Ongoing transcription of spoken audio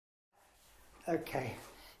Okay.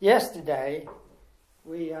 Yesterday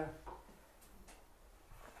we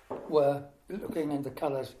were looking in the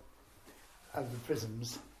colours of the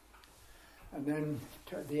prisms, and then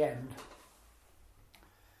at the end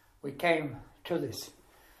we came to this,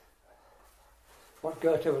 what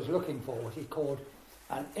Goethe was looking for, what he called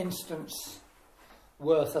an instance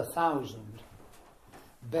worth 1,000,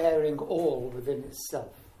 bearing all within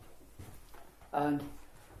itself. And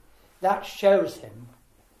that shows him,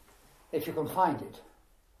 if you can find it,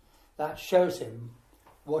 that shows him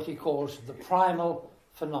what he calls the primal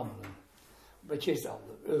phenomenon, which is the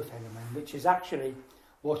earth element, which is actually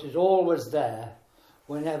what is always there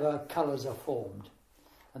whenever colours are formed.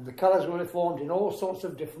 And the colours will be formed in all sorts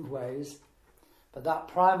of different ways, but that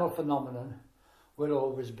primal phenomenon will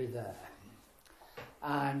always be there.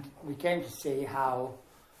 And we came to see how,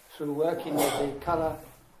 through working with the colour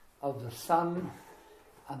of the sun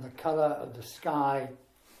and the colour of the sky,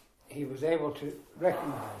 he was able to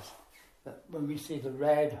recognise that when we see the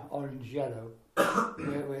red, orange, yellow,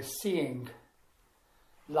 we're seeing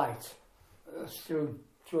light through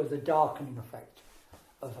the darkening effect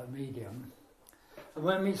of a medium. And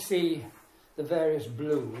when we see the various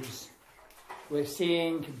blues, we're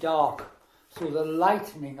seeing dark through the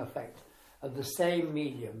lightening effect of the same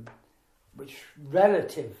medium, which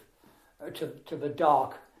relative to the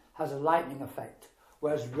dark has a lightening effect,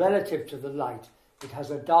 whereas relative to the light it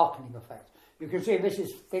has a darkening effect. You can see this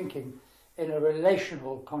is thinking in a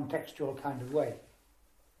relational, contextual kind of way.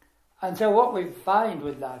 And so what we find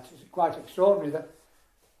with that is quite extraordinary, that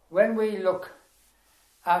when we look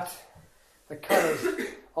at the colours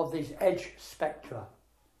of these edge spectra,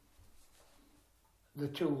 the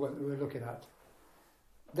two that we're looking at,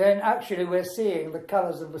 then actually we're seeing the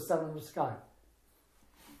colours of the sun and the sky.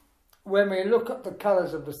 When we look at the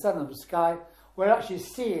colours of the sun and the sky, we're actually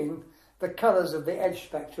seeing the colours of the edge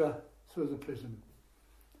spectra through the prism.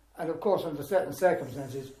 And of course, under certain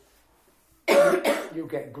circumstances, you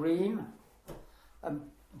get green, and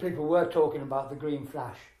people were talking about the green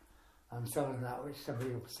flash and some of that, which some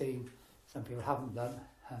people have seen, some people haven't done.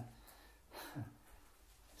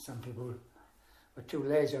 Some people were too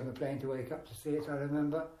lazy on the plane to wake up to see it, I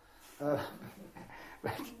remember. But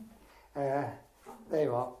there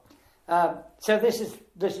you are. So this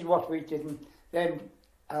is what we did, and then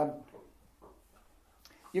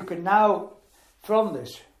you can now, from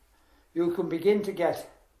this, you can begin to get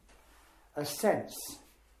a sense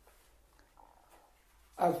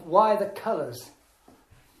of why the colours,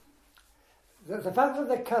 the fact that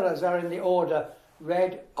the colours are in the order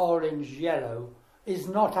red, orange, yellow is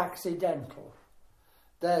not accidental.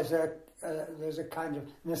 There's a kind of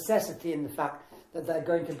necessity in the fact that they're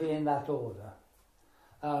going to be in that order.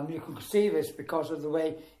 You can see this because of the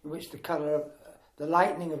way in which the colour, the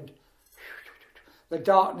lightening of, the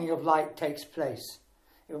darkening of light takes place.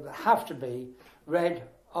 It will have to be red,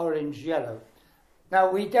 orange, yellow. Now,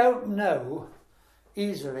 we don't know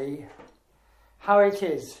easily how it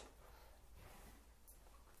is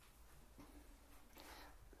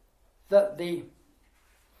that the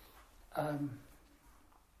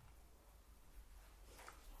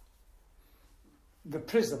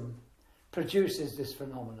prism produces this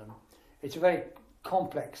phenomenon. It's a very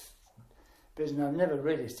complex business. I've never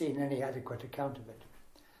really seen any adequate account of it.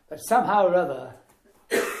 But somehow or other,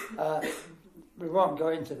 we won't go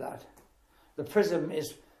into that. The prism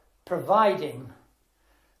is providing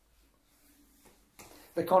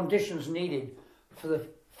the conditions needed for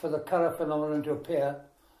the colour phenomenon to appear,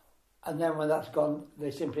 and then when that's gone,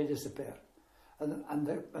 they simply disappear. And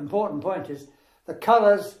the important point is the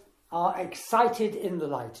colours are excited in the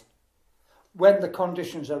light when the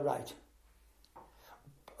conditions are right.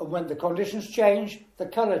 And when the conditions change, the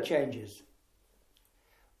colour changes.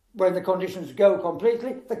 When the conditions go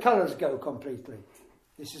completely, the colours go completely.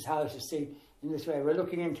 This is how to see in this way. We're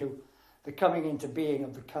looking into the coming into being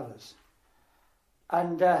of the colours.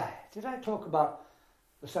 And did I talk about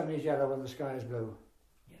the sun is yellow and the sky is blue?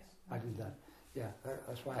 Yes. I did that. Yeah,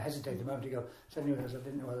 that's why I hesitated a moment ago. Suddenly realised I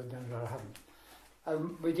didn't know whether I'd done it or I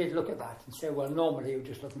haven't. We did look at that and say, well, normally you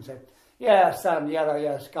just look and say, yeah, sun yellow,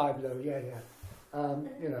 yeah, sky blue, yeah.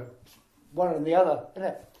 You know, one and the other, isn't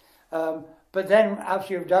it? But then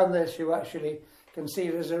after you've done this, you actually can see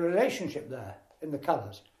there's a relationship there in the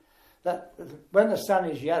colours. That when the sun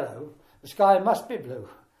is yellow, the sky must be blue.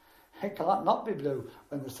 It cannot not be blue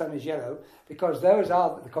when the sun is yellow, because those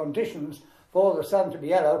are the conditions for the sun to be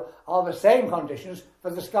yellow are the same conditions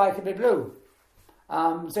for the sky to be blue.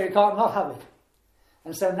 So you can't not have it.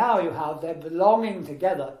 And so now you have, they're belonging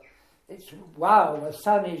together. It's, wow, the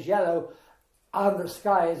sun is yellow and the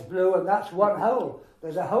sky is blue, and that's one whole.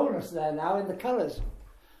 There's a wholeness there now in the colours.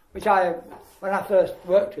 which when I first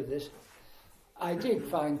worked with this, I did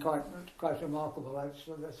find quite remarkable.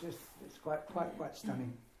 So it's quite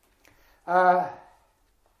stunning. I'm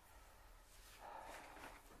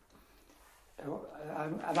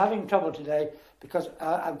having trouble today because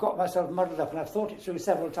I've got myself muddled up, and I've thought it through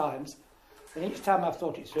several times. And each time I've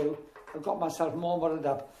thought it through, I've got myself more muddled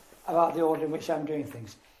up about the order in which I'm doing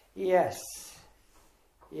things. Yes,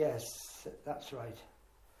 that's right.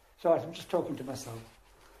 So I'm just talking to myself.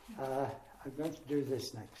 I'm going to do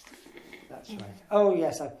this next. That's right. Oh,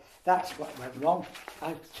 yes, that's what went wrong.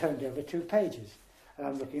 I've turned over 2 pages, and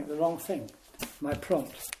I'm looking at the wrong thing. My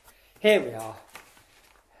prompt. Here we are.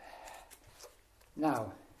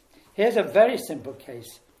 Now, here's a very simple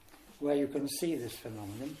case where you can see this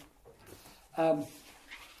phenomenon.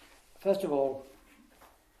 First of all,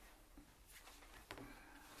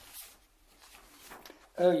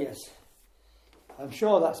 oh yes, I'm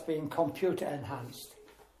sure that's been computer enhanced.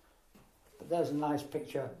 But there's a nice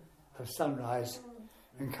picture of sunrise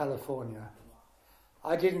in California.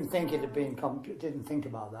 I didn't think it had been didn't think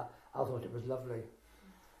about that. I thought it was lovely.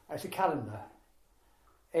 It's a calendar.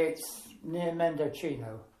 It's near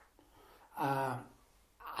Mendocino.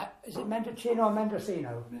 Is it Mendocino or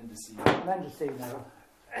Mendocino? Mendocino.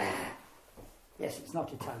 Yes, it's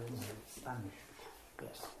not Italian, it's Spanish.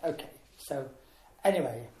 Yes. Okay. So,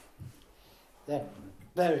 anyway, there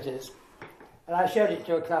it is. And I showed it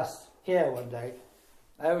to a class here one day.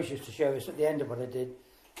 I always used to show this at the end of what I did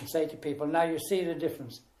and say to people, now you see the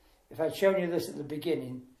difference. If I'd shown you this at the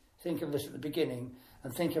beginning, think of this at the beginning,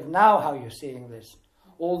 and think of now how you're seeing this.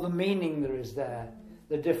 All the meaning there is there,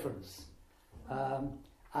 the difference.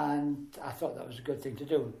 And I thought that was a good thing to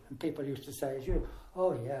do. And people used to say,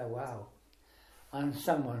 oh yeah, wow. And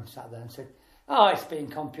someone sat there and said, oh, it's been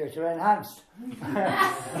computer enhanced.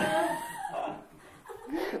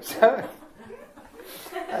 So,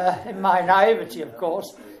 in my naivety, of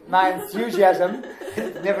course, my enthusiasm,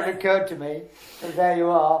 it never occurred to me. So there you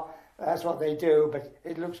are. That's what they do, but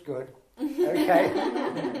it looks good. Okay.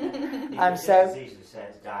 And so, it's easy to say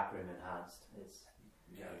it's darkroom enhanced.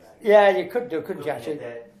 Yeah, you could do, couldn't you? Actually,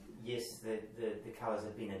 yes, the colours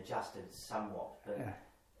have been adjusted somewhat, but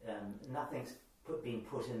nothing's been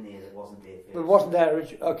put in there that wasn't there first. It wasn't there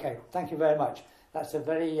originally. Okay, thank you very much. That's a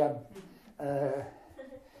very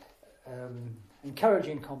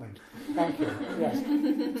encouraging comment. Thank you. Yes.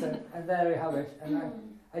 So, and there we have it. And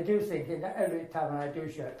I do think, every time when I do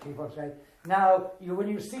show it, people say, now, when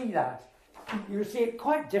you see that, you see it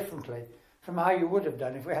quite differently from how you would have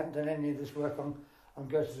done if we hadn't done any of this work on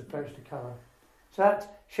Goethe's approach to colour. So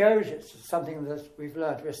that shows it's something that we've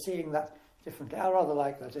learned. We're seeing that differently. I rather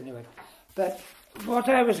like that anyway. But what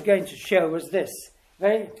I was going to show was this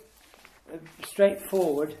very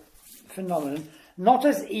straightforward phenomenon, not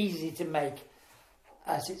as easy to make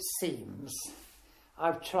as it seems.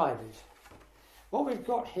 I've tried it. What we've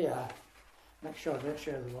got here, make sure I don't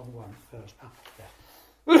show the wrong one first.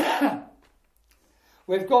 There.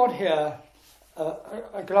 We've got here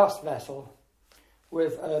a glass vessel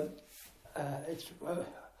with it's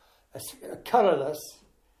a colourless,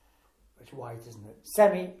 it's white, isn't it?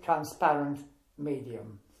 Semi-transparent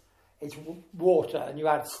medium. It's water, and you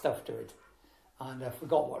add stuff to it. And I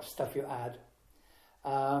forgot what stuff you add.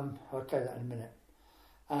 I'll tell you that in a minute.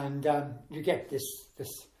 And you get this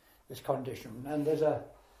condition, and there's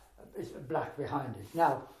it's black behind it.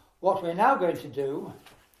 Now, what we're now going to do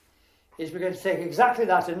is we're going to take exactly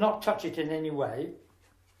that and not touch it in any way,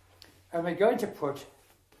 and we're going to put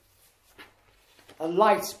a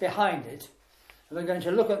light behind it, and we're going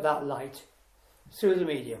to look at that light through the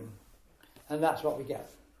medium, and that's what we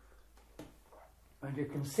get. And you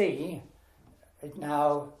can see it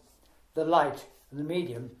now, the light and the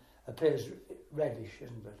medium appears reddish,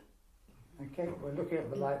 isn't it? Okay, we're looking at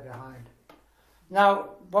the light behind. Now,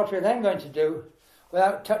 what we're then going to do,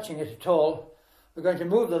 without touching it at all, we're going to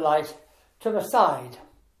move the light to the side,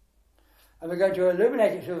 and we're going to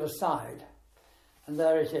illuminate it through the side, and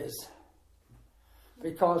there it is.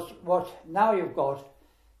 Because what now you've got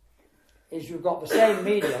is you've got the same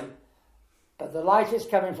medium, but the light is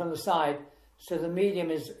coming from the side, so the medium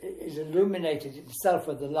is illuminated itself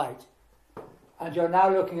with the light, and you're now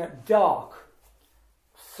looking at dark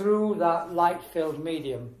through that light-filled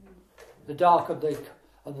medium, the dark of the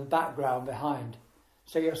background behind.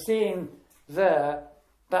 So you're seeing there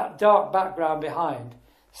that dark background behind,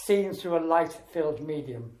 seen through a light-filled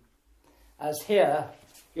medium. As here,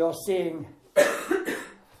 you're seeing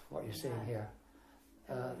what you're seeing here.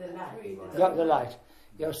 The light.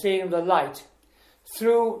 You're seeing the light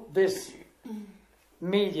through this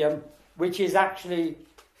medium, which is actually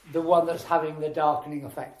the one that's having the darkening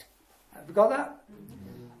effect. Have you got that?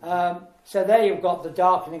 So there you've got the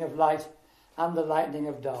darkening of light and the lightening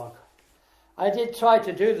of dark. I did try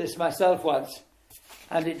to do this myself once,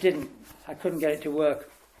 and it didn't. I couldn't get it to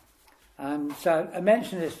work. So I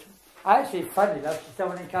mentioned this, actually, funny enough, to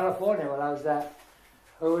someone in California when I was there,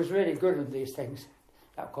 who was really good at these things,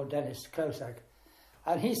 called Dennis Klosak.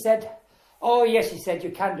 And he said, oh yes, he said,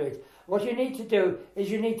 you can do it. What you need to do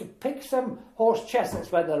is you need to pick some horse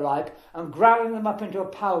chestnuts when they're ripe and ground them up into a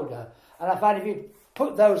powder. And I find if you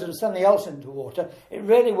put those and something else into water, it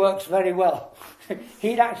really works very well.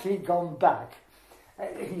 He'd actually gone back.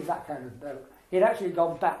 He's that kind of bloke. He'd actually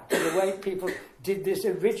gone back to the way people did this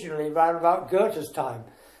originally around about Goethe's time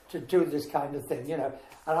to do this kind of thing, you know.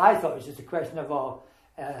 And I thought it was just a question of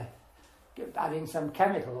adding some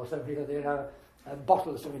chemical or something, you know, a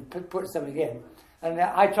bottle or something, put something in. And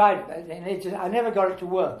I tried, and I never got it to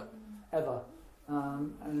work, ever.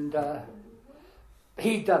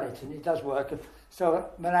 He'd done it, and it does work. So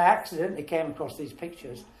when I accidentally came across these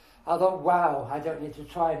pictures, I thought, wow, I don't need to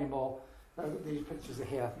try anymore. These pictures are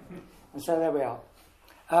here. And so there we are.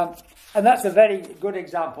 And that's a very good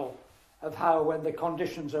example of how when the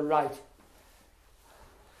conditions are right,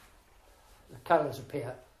 the colours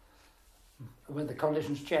appear. When the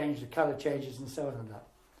conditions change, the colour changes, and so on and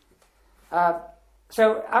that.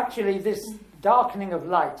 So actually this darkening of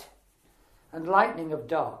light and lightening of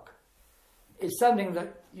dark is something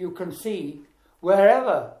that you can see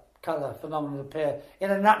wherever colour phenomena appear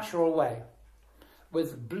in a natural way.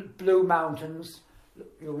 With blue mountains,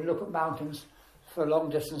 you look at mountains for a long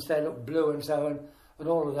distance, they look blue and so on, and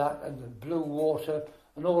all of that, and the blue water,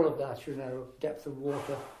 and all of that, you know, depth of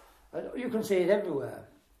water. You can see it everywhere.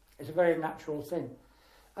 It's a very natural thing.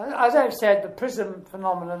 As I've said, the prism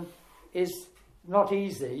phenomenon is not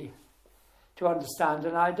easy to understand,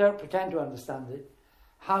 and I don't pretend to understand it,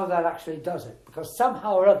 how that actually does it, because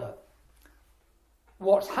somehow or other,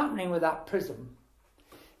 what's happening with that prism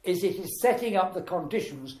is it is setting up the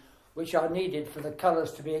conditions which are needed for the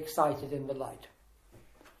colours to be excited in the light.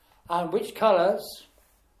 And which colours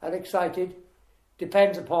are excited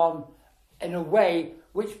depends upon, in a way,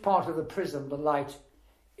 which part of the prism the light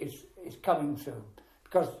is coming through.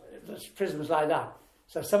 Because the prism is like that.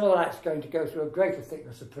 So some of the light's going to go through a greater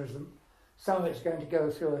thickness of prism, some of it's going to go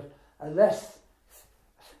through a less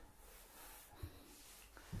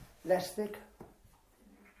thick.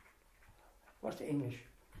 What's the English?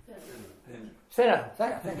 Thinner.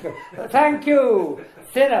 Thank you. Thank you.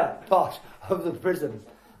 Thinner part of the prism,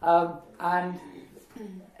 and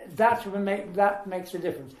that makes a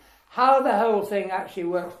difference. How the whole thing actually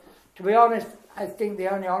works, to be honest, I think the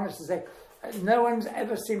only honest to say, no one's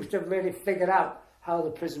ever seems to have really figured out how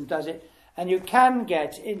the prism does it, and you can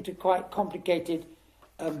get into quite complicated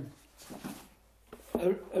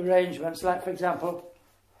arrangements. Like, for example,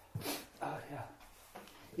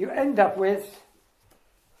 you end up with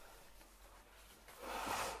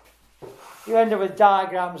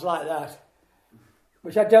diagrams like that,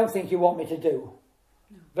 which I don't think you want me to do.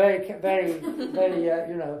 Very,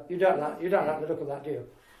 you know, you don't like the look of that, do you?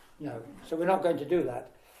 No. So we're not going to do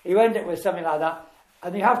that. You end up with something like that,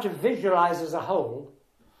 and you have to visualise as a whole,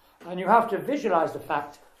 and you have to visualise the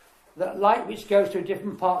fact that light which goes through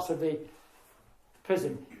different parts of the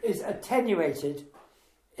prism is attenuated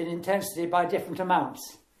in intensity by different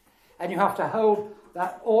amounts. And you have to hold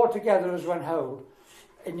that all together as one whole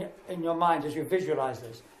in your mind as you visualise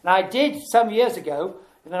this. And I did some years ago,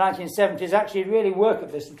 in the 1970s, actually really work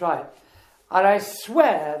at this and try it. And I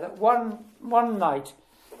swear that one night,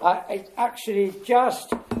 it actually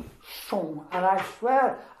just shone, and I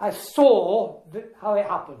swear I saw how it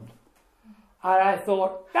happened. And I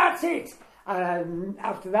thought, that's it! And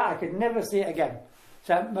after that, I could never see it again.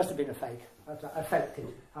 So it must have been a fake. I faked it.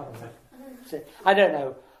 I don't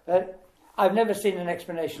know. I've never seen an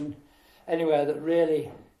explanation anywhere that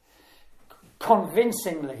really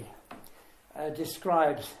convincingly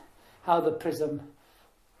describes how the prism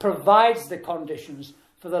provides the conditions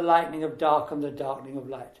for the lightening of dark and the darkening of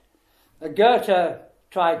light. Goethe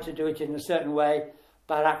tried to do it in a certain way,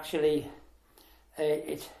 but actually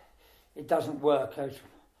it doesn't work. As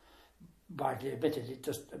widely admitted, it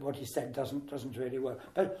just what he said doesn't really work.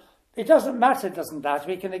 But it doesn't matter, doesn't that?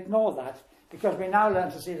 We can ignore that because we now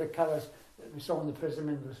learn to see the colours that we saw in the prism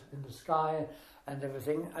in the sky and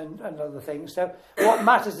everything and other things. So what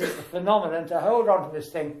matters is the phenomenon, to hold on to this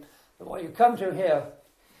thing, that what you come to here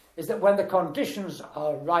is that when the conditions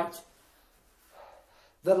are right,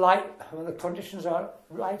 the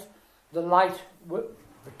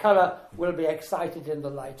colour will be excited in the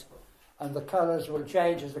light, and the colours will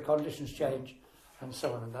change as the conditions change, and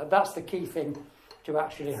so on. And that's the key thing to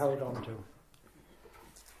actually hold on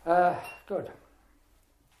to. Good.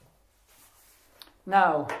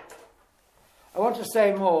 Now, I want to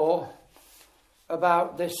say more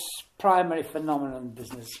about this primary phenomenon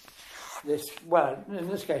business. Well, in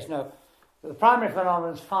this case, no. The primary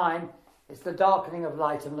phenomenon is fine. It's the darkening of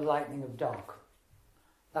light and the lightening of dark.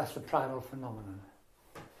 That's the primal phenomenon.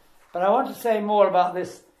 But I want to say more about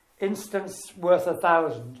this instance worth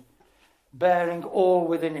 1,000, bearing all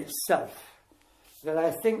within itself. That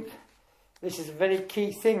I think this is a very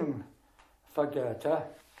key thing for Goethe.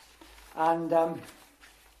 And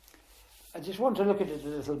I just want to look at it a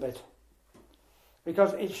little bit,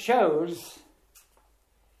 because it shows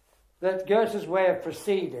that Goethe's way of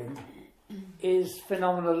proceeding is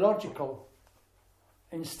phenomenological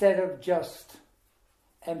instead of just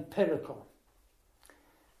empirical.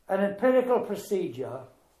 An empirical procedure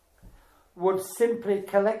would simply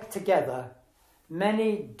collect together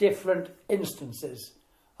many different instances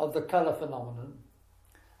of the colour phenomenon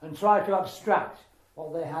and try to abstract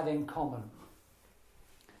what they had in common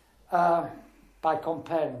by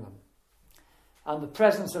comparing them. And the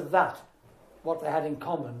presence of that, what they had in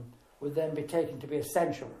common, would then be taken to be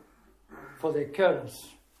essential for the occurrence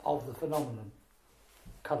of the phenomenon,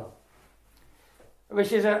 colour,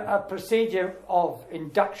 which is a procedure of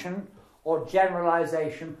induction or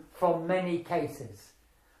generalisation from many cases.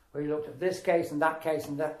 We looked at this case and that case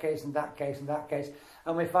and that case and that case and that case,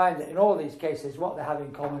 and we find that in all these cases what they have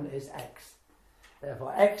in common is X.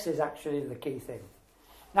 Therefore, X is actually the key thing.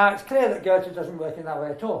 Now, it's clear that Goethe doesn't work in that way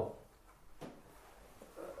at all.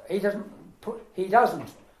 He doesn't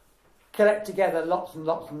collect together lots and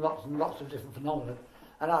lots and lots and lots of different phenomena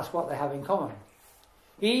and ask what they have in common.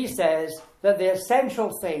 He says that the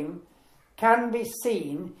essential thing can be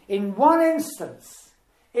seen in one instance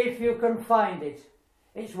if you can find it.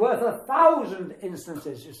 It's worth 1,000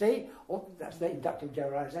 instances, you see. Oh, that's the inductive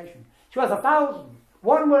generalisation. It's worth 1,000.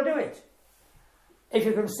 One will do it if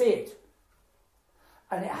you can see it.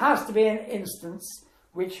 And it has to be an instance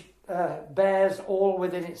which bears all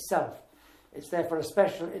within itself. It's therefore a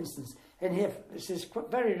special instance. And here, this is a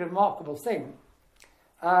very remarkable thing,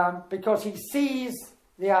 because he sees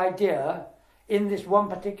the idea in this one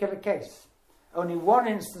particular case. Only one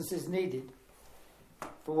instance is needed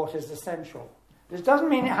for what is essential. This doesn't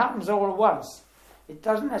mean it happens all at once. It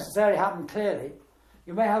doesn't necessarily happen clearly.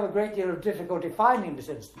 You may have a great deal of difficulty finding this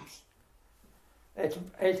instance.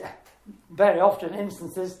 Very often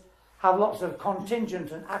instances have lots of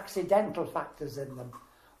contingent and accidental factors in them,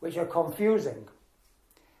 which are confusing,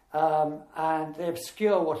 and they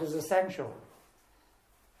obscure what is essential.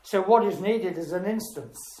 So what is needed is an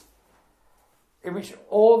instance in which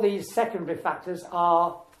all these secondary factors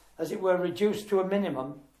are, as it were, reduced to a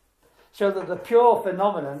minimum, so that the pure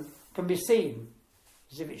phenomenon can be seen,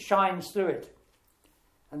 as if it shines through it.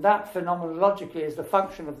 And that phenomenologically is the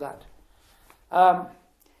function of that.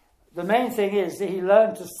 The main thing is that he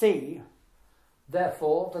learned to see,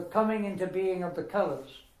 therefore, the coming into being of the colours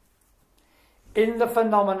in the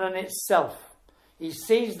phenomenon itself. He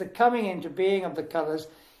sees the coming into being of the colours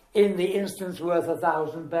in the instance worth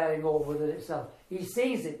 1,000, bearing all within itself. He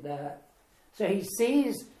sees it there. So he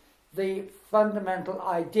sees the fundamental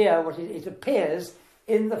idea, what it appears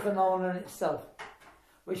in the phenomenon itself,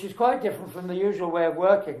 which is quite different from the usual way of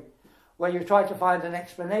working, where you try to find an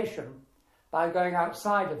explanation by going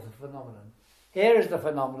outside of the phenomenon. Here is the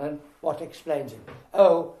phenomenon, what explains it?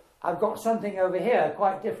 Oh, I've got something over here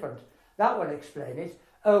quite different. That will explain it.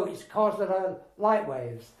 Oh, it's caused there are light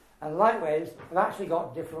waves. And light waves have actually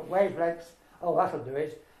got different wavelengths. Oh, that'll do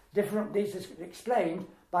it. These are explained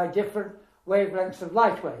by different wavelengths of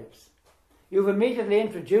light waves. You've immediately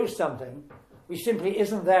introduced something which simply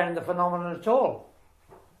isn't there in the phenomenon at all.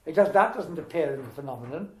 That doesn't appear in the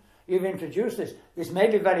phenomenon. You've introduced this. This may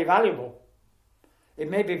be very valuable. It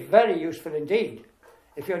may be very useful indeed.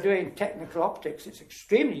 If you're doing technical optics, it's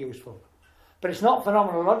extremely useful. But it's not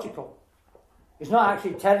phenomenological. It's not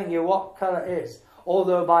actually telling you what colour is.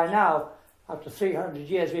 Although by now, after 300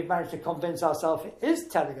 years, we've managed to convince ourselves it is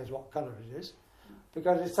telling us what colour it is,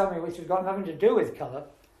 because it's something which has got nothing to do with colour,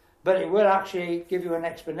 but it will actually give you an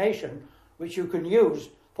explanation which you can use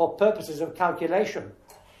for purposes of calculation.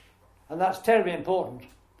 And that's terribly important,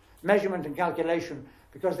 measurement and calculation,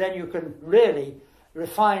 because then you can really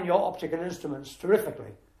refine your optical instruments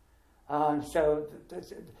terrifically. And so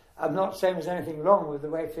I'm not saying there's anything wrong with the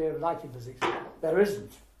way theory of lighting physics. There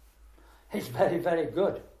isn't. It's very, very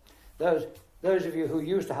good. Those of you who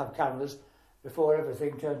used to have cameras before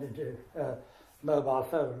everything turned into mobile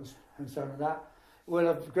phones and so on and that will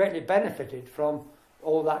have greatly benefited from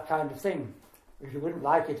all that kind of thing. Because you wouldn't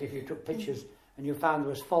like it if you took pictures and you found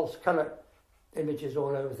there was false colour images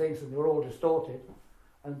all over things and they were all distorted.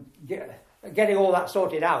 And getting all that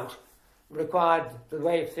sorted out required the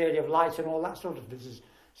wave theory of light and all that sort of business.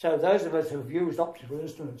 So those of us who've used optical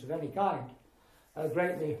instruments of any kind have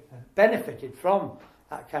greatly benefited from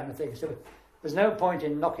that kind of thing. So there's no point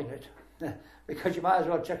in knocking it, because you might as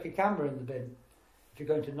well chuck your camera in the bin if you're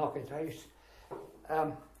going to knock it.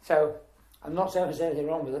 So I'm not saying there's anything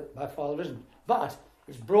wrong with it, by far there isn't. But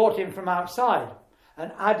it's brought in from outside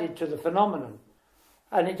and added to the phenomenon.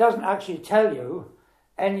 And it doesn't actually tell you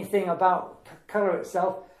anything about colour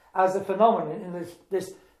itself as a phenomenon in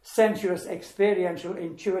this sensuous, experiential,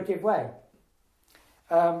 intuitive way.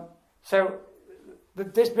 So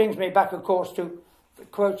this brings me back, of course, to the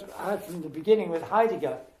quote I had from the beginning with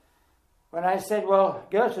Heidegger, when I said, well,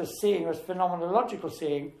 Goethe's seeing was phenomenological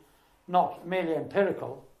seeing, not merely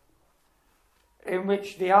empirical, in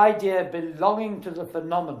which the idea belonging to the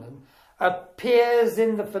phenomenon appears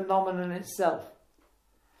in the phenomenon itself.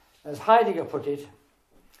 As Heidegger put it,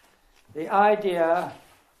 the idea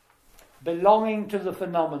belonging to the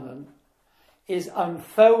phenomenon is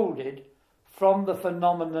unfolded from the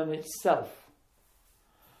phenomenon itself,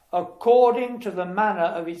 according to the manner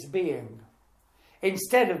of its being,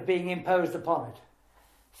 instead of being imposed upon it.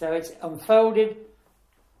 So it's unfolded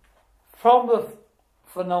from the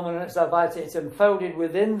phenomenon itself. I'd say it's unfolded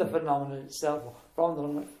within the phenomenon itself, from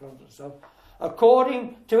the phenomenon itself,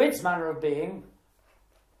 according to its manner of being,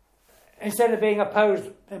 instead of being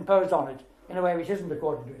imposed on it in a way which isn't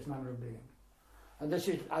according to its manner of being. And this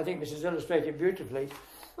is, I think this is illustrated beautifully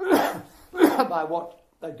by what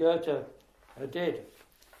Goethe did.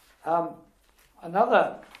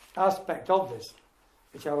 Another aspect of this,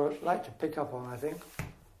 which I would like to pick up on, I think,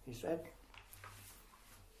 he said,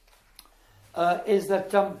 is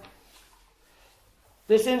that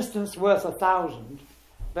this instance worth 1,000,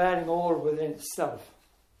 bearing all within itself,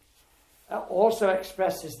 also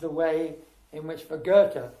expresses the way in which, for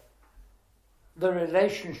Goethe, the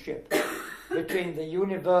relationship between the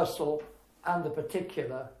universal and the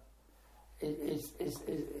particular is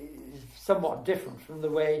somewhat different from the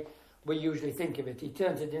way we usually think of it. He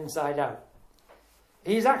turns it inside out.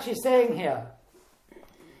 He's actually saying here,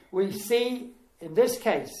 we see, in this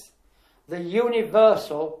case, the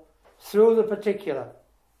universal through the particular.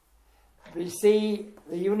 We see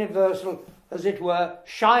the universal, as it were,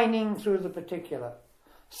 shining through the particular.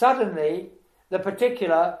 Suddenly, the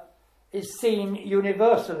particular is seen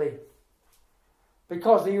universally,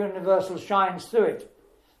 because the universal shines through it.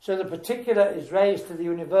 So the particular is raised to the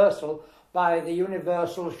universal by the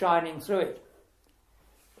universal shining through it.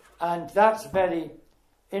 And that's very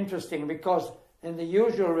interesting, because in the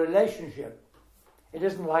usual relationship, it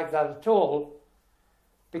isn't like that at all,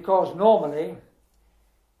 because normally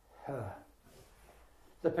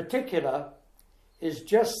the particular is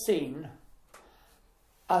just seen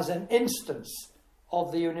as an instance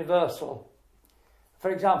of the universal.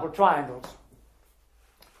 For example, triangles.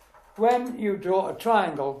 When you draw a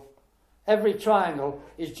triangle, every triangle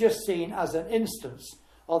is just seen as an instance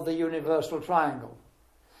of the universal triangle.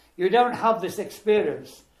 You don't have this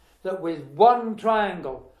experience that with one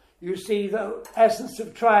triangle you see the essence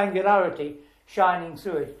of triangularity shining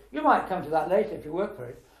through it. You might come to that later if you work for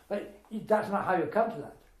it, but that's not how you come to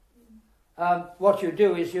that. What you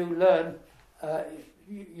do is you learn,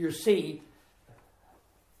 you see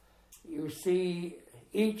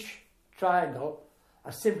each triangle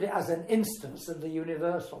simply as an instance of the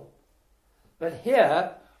universal. But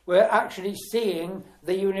here, we're actually seeing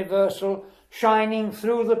the universal shining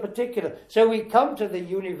through the particular. So we come to the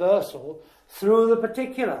universal through the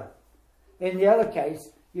particular. In the other case,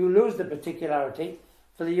 you lose the particularity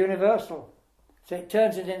for the universal. So it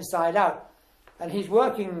turns it inside out. And he's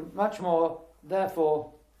working much more,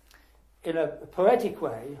 therefore, in a poetic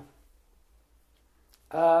way.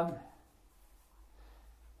 I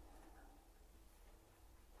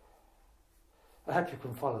hope you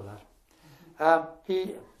can follow that.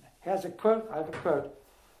 He has a quote. I have a quote.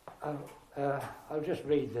 I'll just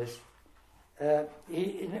read this.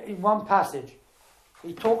 In one passage,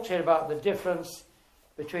 he talks here about the difference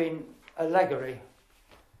between allegory.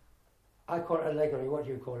 I call it allegory. What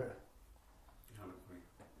do you call it?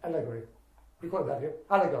 Allegory. You call it that here?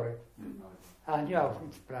 Allegory. And you know,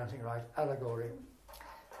 I'm pronouncing it right. Allegory.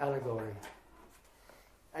 Allegory.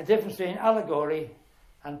 A difference between allegory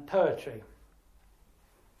and poetry.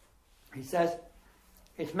 He says,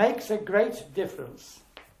 it makes a great difference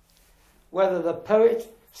whether the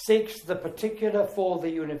poet seeks the particular for the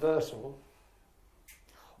universal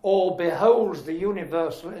or beholds the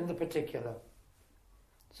universal in the particular.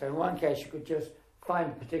 So in one case you could just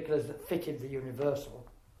find particulars that fitted the universal.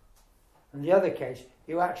 In the other case,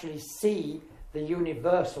 you actually see the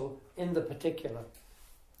universal in the particular.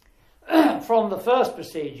 From the first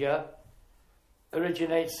procedure,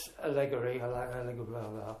 originates allegory, I like allegory,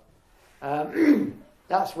 blah, blah.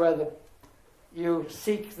 That's where you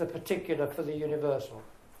seek the particular for the universal,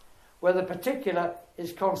 where the particular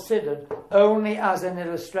is considered only as an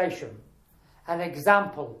illustration, an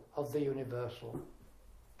example of the universal.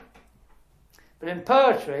 But in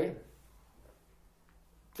poetry,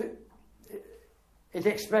 it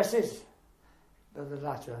expresses the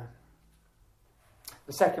latter,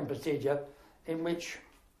 the second procedure, in which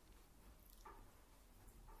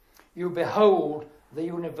you behold the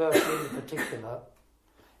universal in the particular,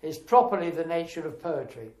 is properly the nature of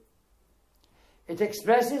poetry. It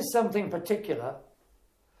expresses something particular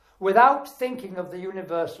without thinking of the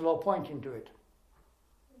universal or pointing to it.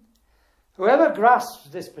 Whoever grasps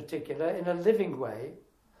this particular in a living way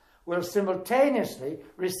will simultaneously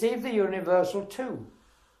receive the universal too,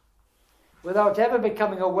 without ever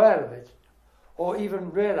becoming aware of it, or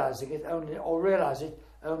even realising it only, or realise it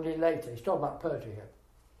only later. He's talking about poetry here.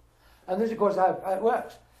 And this, of course, how it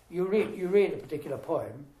works. You read a particular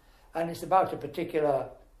poem, and it's about a particular,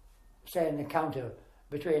 say, an encounter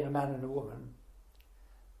between a man and a woman,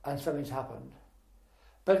 and something's happened.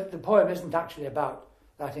 But the poem isn't actually about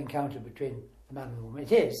that encounter between the man and the woman.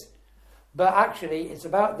 It is, but actually it's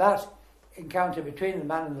about that encounter between the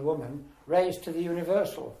man and the woman raised to the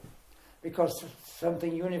universal, because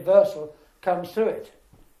something universal comes through it,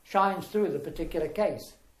 shines through the particular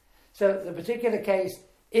case. So the particular case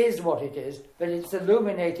is what it is, but it's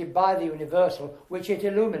illuminated by the universal, which it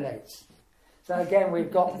illuminates. So again,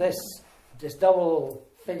 we've got this double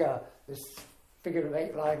figure, this figure of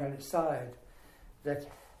 8 lying on its side, that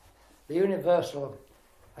the universal,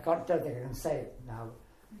 don't think I can say it now.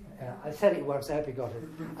 I said it once, I hope you got it.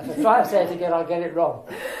 If I try to say it again, I'll get it wrong.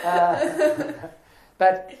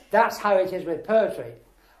 But that's how it is with poetry.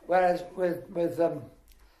 Whereas with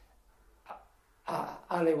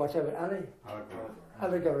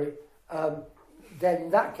allegory, then in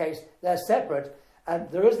that case they're separate, and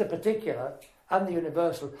there is the particular and the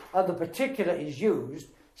universal, and the particular is used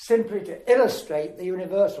simply to illustrate the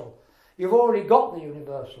universal. You've already got the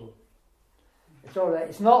universal.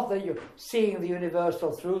 It's not that you're seeing the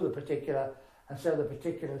universal through the particular, and so the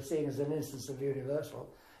particular is seen as an instance of the universal.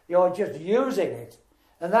 You're just using it,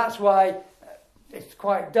 and that's why it's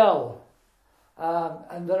quite dull.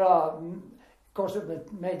 And there are, of course, in the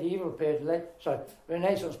medieval period,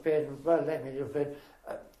 Renaissance period, well, late medieval period,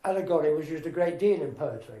 allegory was used a great deal in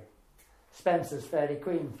poetry. Spenser's Faerie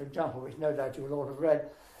Queene, for example, which no doubt you will all have read,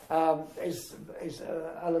 is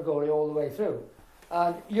allegory all the way through.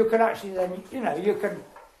 And you can actually then,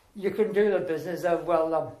 you can do the business of,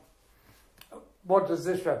 what does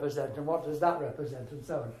this represent and what does that represent and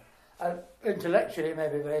so on. Intellectually it may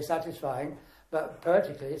be very satisfying, but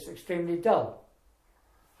poetically it's extremely dull.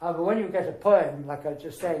 However, when you get a poem, like I was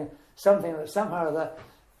just saying, something that somehow or other,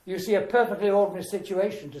 you see a perfectly ordinary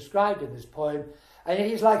situation described in this poem, and it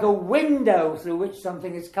is like a window through which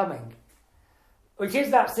something is coming, which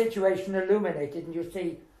is that situation illuminated, and you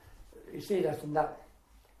see that in that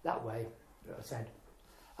way, I said.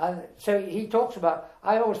 And so he talks about,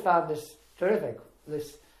 I always found this terrific,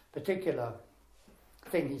 this particular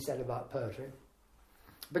thing he said about poetry,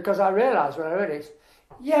 because I realised when I read it,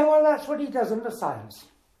 that's what he does under science.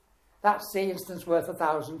 That's the instance worth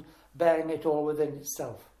 1,000, bearing it all within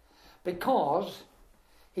itself. Because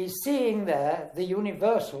he's seeing there the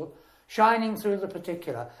universal shining through the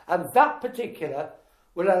particular, and that particular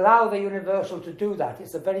will allow the universal to do that.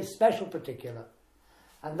 It's a very special particular.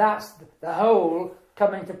 And that's the whole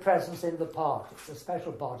coming to presence in the part. It's a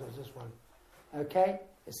special part of this one. Okay?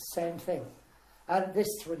 It's the same thing. And this,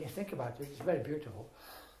 when you think about it, it's very beautiful.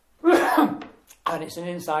 And it's an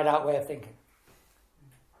inside-out way of thinking.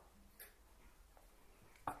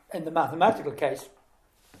 In the mathematical case,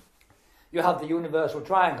 you have the universal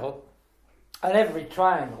triangle, and every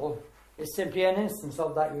triangle is simply an instance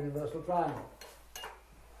of that universal triangle.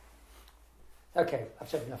 Okay, I've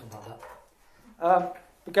said enough about that.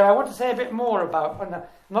 Because I want to say a bit more about, I'm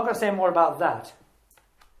not going to say more about that.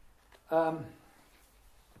 I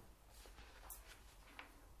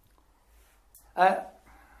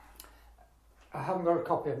haven't got a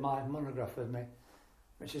copy of my monograph with me,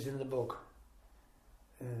 which is in the book.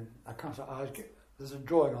 There's a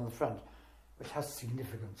drawing on the front, which has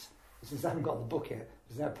significance. Since I haven't got the book yet,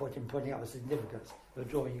 there's no point in pointing out the significance of a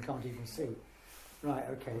drawing you can't even see. Right,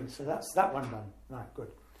 okay, so that's that one done. Right,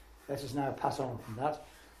 good. Let us now pass on from that.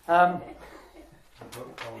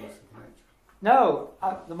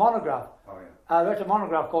 The monograph. Oh, yeah. I wrote a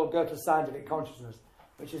monograph called Go to Scientific Consciousness,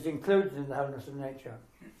 which is included in the Wholeness of Nature.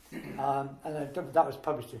 And that was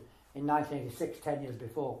published in 1986, 10 years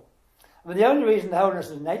before. I mean, the only reason the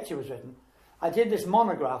Wholeness of Nature was written, I did this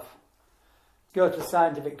monograph, Goethe's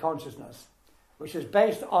Scientific Consciousness, which is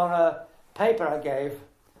based on a paper I gave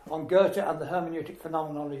on Goethe and the hermeneutic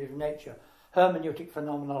phenomenology of nature,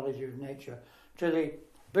 to the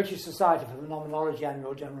British Society for Phenomenology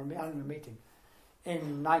annual meeting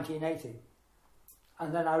in 1980.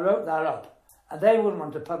 And then I wrote that up. And they wouldn't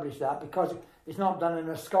want to publish that because it's not done in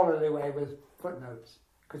a scholarly way with footnotes,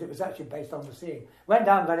 because it was actually based on the seeing. Went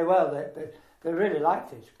down very well. They really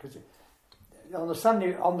liked it, because on the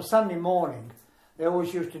Sunday morning, they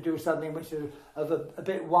always used to do something which is of a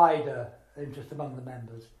bit wider interest among the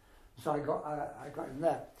members. So I got in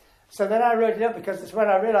there. So then I wrote it up, because it's when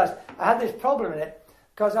I realised I had this problem in it,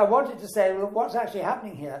 because I wanted to say, well, what's actually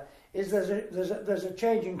happening here is there's a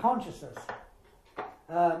change in consciousness.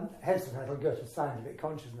 Hence the title, Goethe's Scientific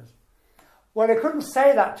Consciousness. Well, I couldn't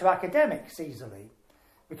say that to academics easily,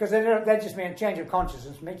 because they just mean a change of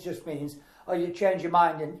consciousness. It just means, oh, you change your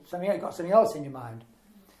mind and you've got something else in your mind.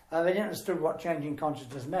 They didn't understand what changing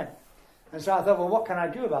consciousness meant. And so I thought, well, what can I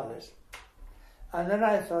do about this? And then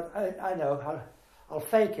I thought, I know, I'll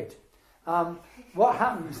fake it. What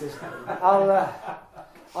happens is,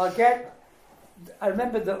 I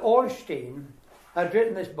remember that Ornstein had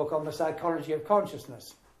written this book on the psychology of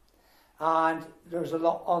consciousness. And there was a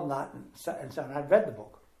lot on that, and so I'd read the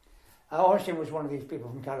book. Ornstein was one of these people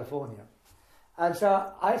from California. And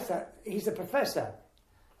so I said, he's a professor.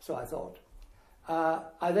 So I thought. So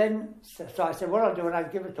I said, what I'll do when I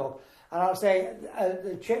give a talk, and I'll say,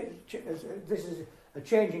 this is a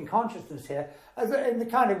change in consciousness here, in the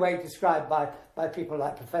kind of way described by people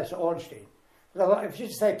like Professor Ornstein. But I thought, if you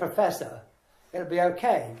just say professor, it'll be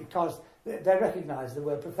okay, because they recognise the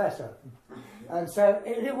word professor. And so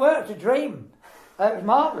it worked a dream. It was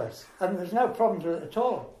marvellous, and there's no problems with it at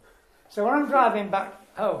all. So when I'm driving back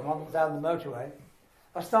home down the motorway,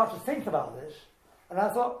 I start to think about this, and I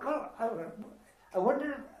thought, well, I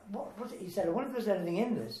wonder, what was it he said? I wonder if there's anything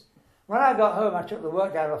in this. When I got home, I took the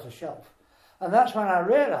work down off the shelf, and that's when I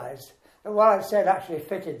realised that what I'd said actually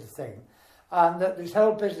fitted the thing, and that this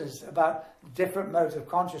whole business about different modes of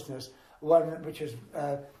consciousness, one which is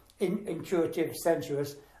intuitive,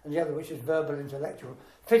 sensuous, and the other which is verbal, intellectual,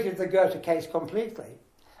 fitted the Goethe case completely.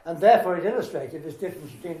 And therefore it illustrated this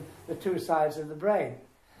difference between the two sides of the brain.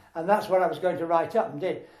 And that's what I was going to write up, and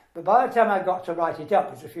did. But by the time I got to write it up,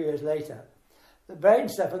 it was a few years later, the brain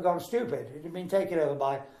stuff had gone stupid. It had been taken over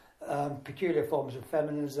by peculiar forms of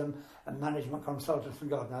feminism and management consultants and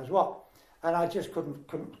God knows what. And I just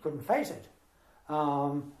couldn't face it.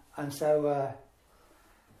 And so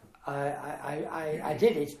I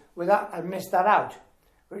did it without, I missed that out,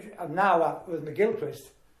 which now with McGilchrist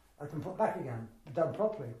I can put back again, done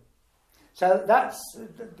properly. So that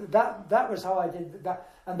was how I did that.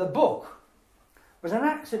 And the book was an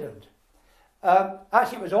accident.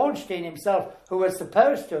 Actually, it was Ornstein himself who was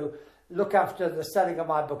supposed to look after the selling of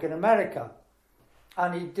my book in America,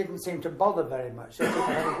 and he didn't seem to bother very much, so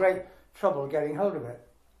I had great trouble getting hold of it.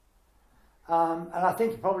 And I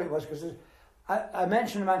think probably it was because I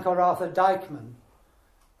mentioned a man called Arthur Dykman,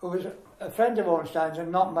 who was a friend of Ornstein's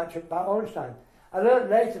and not much about Ornstein. I learned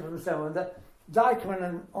later from someone that Dykman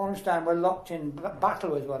and Ornstein were locked in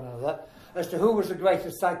battle with one another as to who was the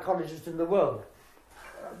greatest psychologist in the world.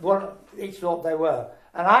 Each thought they were.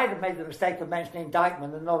 And I had made the mistake of mentioning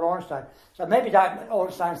Dykman and not Ornstein. So maybe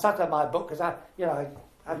Ornstein sat on my book because I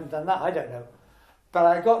hadn't done that, I don't know. But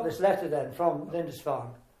I got this letter then from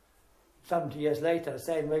Lindisfarne 70 years later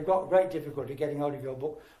saying, we've got great difficulty getting hold of your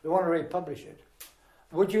book. We want to republish it.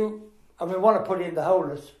 Would you, and we want to put in the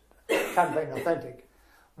wholeness, campaign authentic.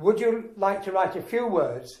 Would you like to write a few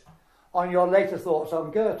words on your later thoughts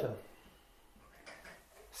on Goethe?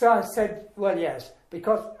 So I said, well, yes,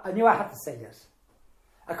 because I knew I had to say yes.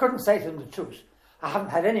 I couldn't say to them the truth. I haven't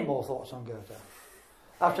had any more thoughts on Goethe.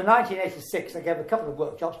 After 1986, I gave a couple of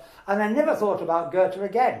workshops, and I never thought about Goethe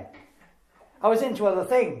again. I was into other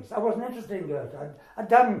things. I wasn't interested in Goethe. I'd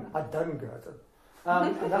done Goethe,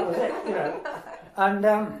 and that was it, you know. And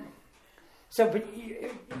but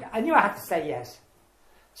I knew I had to say yes.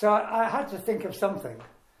 So I had to think of something,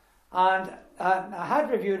 and I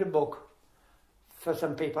had reviewed a book for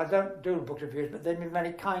some people. I don't do book reviews, but they've been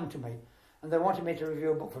very kind to me, and they wanted me to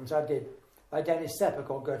review a book for them, so I did, by Dennis Sepper,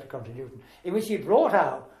 called Goethe Contra Newton, in which he brought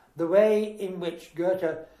out the way in which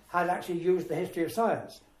Goethe had actually used the history of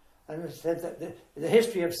science, and it said that the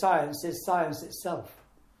history of science is science itself.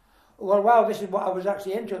 Well, this is what I was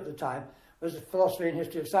actually into at the time, was the philosophy and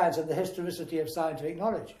history of science and the historicity of scientific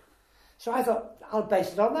knowledge. So I thought, I'll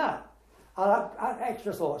base it on that. I'll have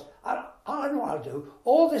extra thoughts. I know what I'll do.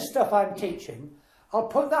 All this stuff I'm teaching, I'll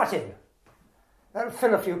put that in. That'll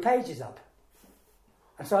fill a few pages up.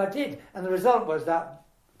 And so I did, and the result was that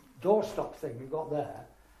doorstop thing we got there.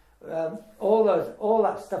 All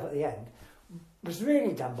that stuff at the end was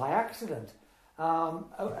really done by accident.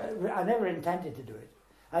 I never intended to do it.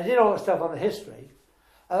 I did all the stuff on the history,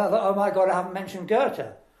 and I thought, oh my God, I haven't mentioned Goethe.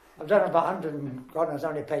 I've done about 100 and God knows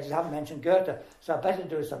how many pages, I haven't mentioned Goethe, so I better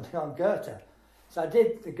do something on Goethe. So I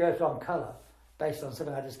did the Goethe on colour, based on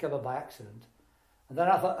something I discovered by accident. And then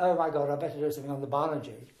I thought, oh my God, I better do something on the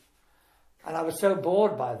biology. And I was so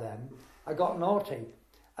bored by them, I got naughty.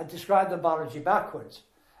 I described the biology backwards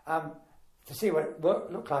to see what it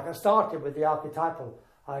looked like. I started with the archetypal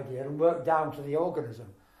idea and worked down to the organism,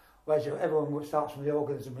 whereas everyone starts from the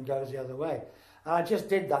organism and goes the other way. And I just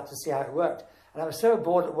did that to see how it worked. And I was so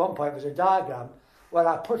bored at one point, it was a diagram where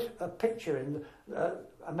I put a picture in,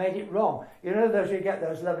 I made it wrong. You know you get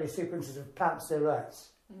those lovely sequences of plant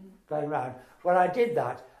silhouettes going round? Well, I did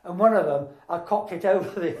that, and one of them, I cocked it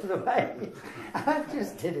over the other way. And I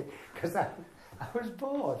just did it because I was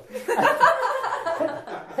bored.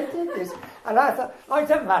 I did this, and I thought, oh, it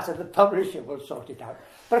doesn't matter, the publisher will sort it out.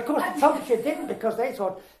 But of course the publisher didn't, because they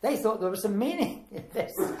thought there was some meaning in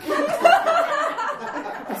this.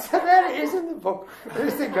 So there it is in the book.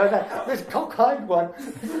 This thing goes out, this cockeyed one.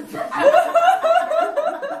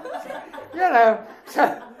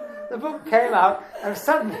 So the book came out, and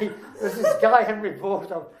suddenly there's this guy, Henry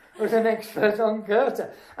Bortoft, who was an expert on Goethe,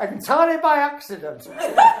 entirely by accident. And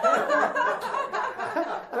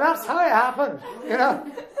that's how it happened,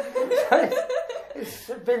 So it's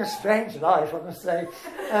been a strange life, I must say.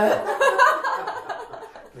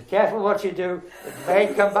 Be careful what you do, it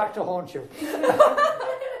may come back to haunt you.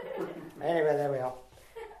 Anyway, there we are.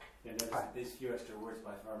 Yeah, these few extra words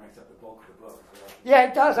by far makes up the bulk of the book. Yeah,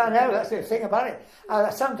 it does, I know, that's the thing about it.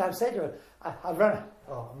 I sometimes say to her, I've run out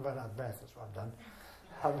of breath, that's what I've done.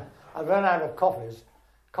 I've run out of coffees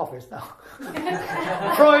now.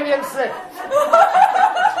 Freudian slip.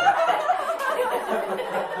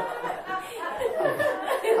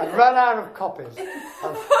 I've run out of copies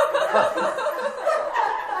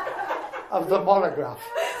of the monograph.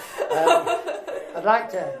 I'd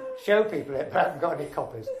like to show people it, but I haven't got any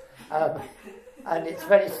copies. And it's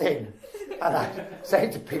very thin. And I say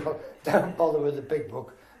to people, don't bother with the big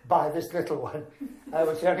book, buy this little one,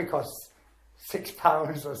 which only costs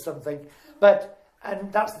 £6 or something.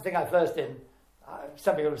 And that's the thing I first did.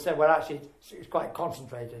 Some people have said, well, actually, it's quite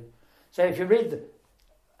concentrated. So if you read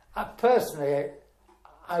personally,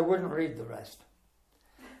 I wouldn't read the rest,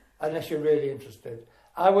 unless you're really interested.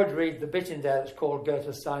 I would read the bit in there that's called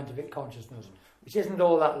Goethe's Scientific Consciousness, which isn't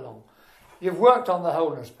all that long. You've worked on the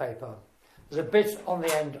wholeness paper. There's a bit on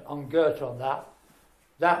the end on Goethe on that.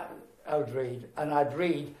 That I would read, and I'd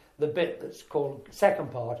read the bit that's called,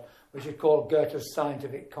 second part, which is called Goethe's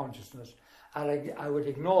Scientific Consciousness. And I would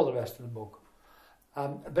ignore the rest of the book.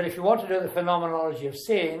 But if you want to do the phenomenology of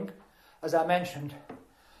seeing, as I mentioned,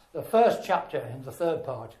 the first chapter in the third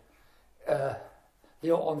part,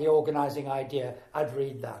 on the organising idea, I'd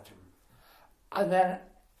read that. And then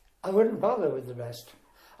I wouldn't bother with the rest.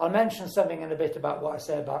 I'll mention something in a bit about what I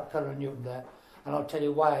say about Colour and Newton there, and I'll tell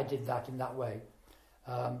you why I did that in that way.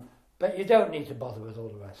 But you don't need to bother with all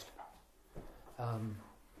the rest.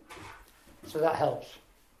 So that helps.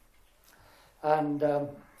 And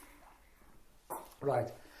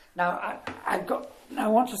right now, I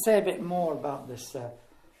want to say a bit more about this.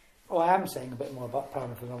 I am saying a bit more about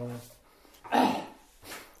primary phenomena.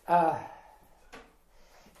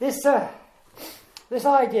 This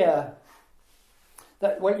idea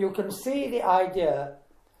that when you can see the idea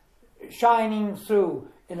shining through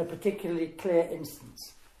in a particularly clear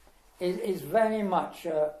instance is very much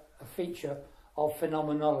a feature of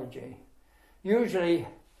phenomenology. Usually,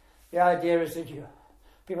 the idea is that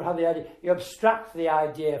people have the idea, you abstract the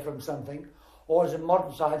idea from something, or as in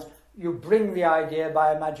modern science, you bring the idea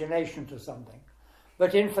by imagination to something.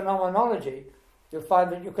 But in phenomenology, you'll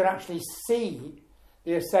find that you can actually see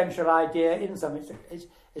the essential idea in something.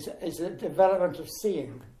 It's a development of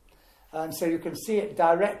seeing. And so you can see it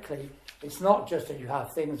directly. It's not just that you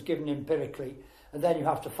have things given empirically, and then you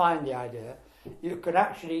have to find the idea. You can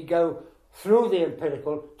actually go through the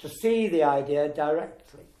empirical to see the idea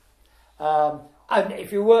directly. And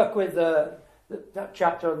if you work with that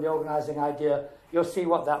chapter on the organising idea, you'll see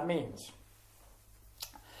what that means.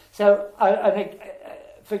 So, I think,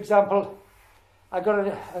 for example, I got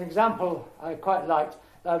an example I quite liked,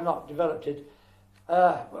 that I've not developed it,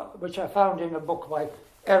 which I found in a book by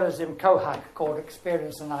Erazim Kohak called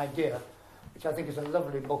Experience and Idea, which I think is a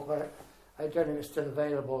lovely book, but I don't know if it's still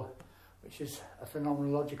available, which is a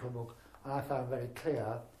phenomenological book, and I found very clear.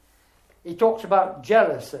 He talks about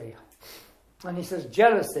jealousy, and he says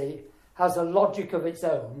jealousy has a logic of its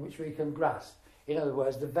own which we can grasp. In other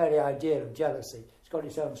words, the very idea of jealousy. It's got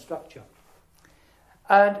its own structure.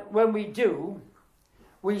 And when we do,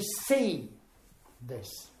 we see this.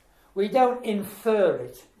 We don't infer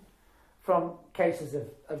it from cases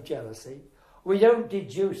of jealousy. We don't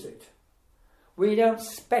deduce it. We don't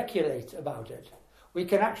speculate about it. We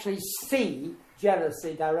can actually see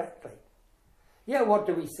jealousy directly. Yeah, what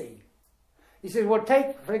do we see? He says, well,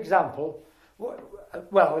 take, for example, I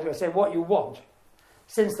was going to say what you want.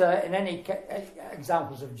 Since there are in any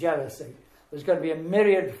examples of jealousy, there's going to be a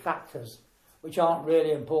myriad of factors which aren't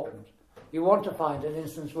really important. You want to find an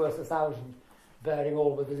instance worth 1,000, bearing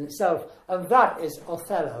all within itself. And that is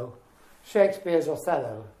Othello. Shakespeare's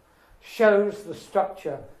Othello shows the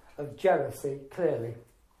structure of jealousy clearly.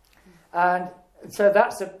 And so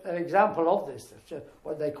that's an example of this.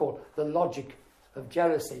 What they call the logic of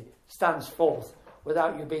jealousy stands forth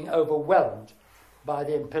without you being overwhelmed by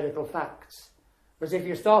the empirical facts. Because if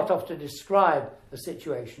you start off to describe a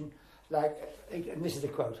situation, like, and this is the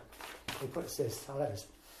quote, he puts this,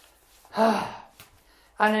 an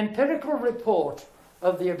empirical report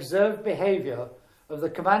of the observed behaviour of the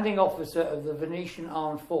commanding officer of the Venetian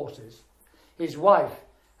armed forces, his wife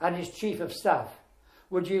and his chief of staff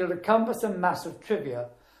would yield a cumbersome mass of trivia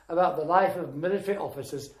about the life of military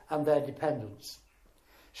officers and their dependents.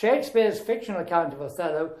 Shakespeare's fictional account of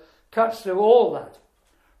Othello cuts through all that,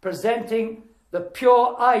 presenting the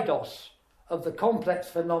pure eidos of the complex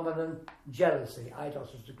phenomenon jealousy.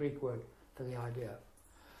 Eidos is the Greek word for the idea.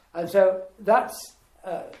 And so that's,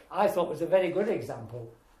 I thought, was a very good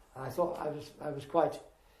example. I thought I was quite,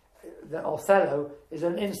 that Othello is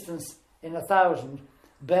an instance in 1,000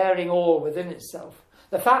 bearing all within itself.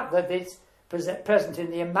 The fact that it's present in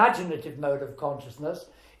the imaginative mode of consciousness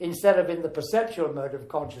instead of in the perceptual mode of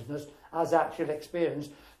consciousness as actual experience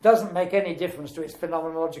doesn't make any difference to its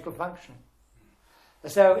phenomenological function.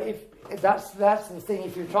 So if that's the thing,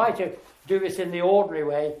 if you try to do this in the ordinary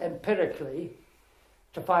way, empirically,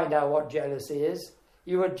 to find out what jealousy is,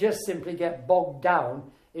 you would just simply get bogged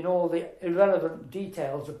down in all the irrelevant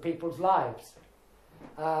details of people's lives.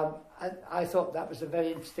 I thought that was a very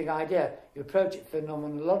interesting idea. You approach it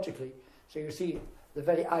phenomenologically, so you see the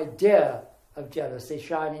very idea of jealousy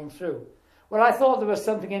shining through. Well, I thought there was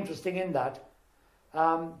something interesting in that.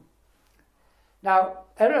 Now,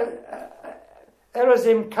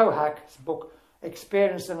 Erazim Kohak's book,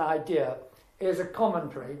 Experience and Idea, is a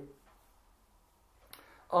commentary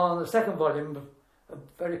on the second volume of a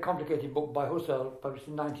very complicated book by Husserl, published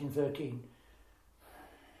in 1913.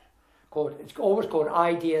 It's always called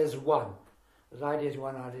Ideas 1. There's Ideas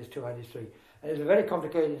 1, Ideas 2, Ideas 3. And it's a very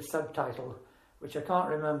complicated subtitle, which I can't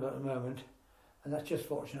remember at the moment, and that's just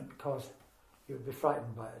fortunate because you would be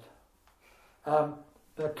frightened by it.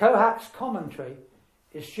 But Kohak's commentary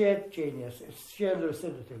is sheer genius, it's sheer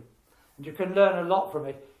lucidity, and you can learn a lot from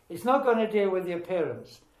it. It's not going to deal with the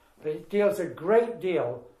appearance, but it deals a great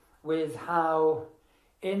deal with how,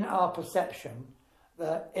 in our perception,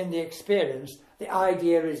 in the experience, the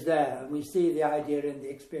idea is there, and we see the idea in the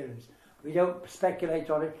experience. We don't speculate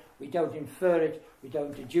on it, we don't infer it, we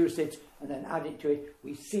don't deduce it, and then add it to it.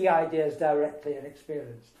 We see ideas directly in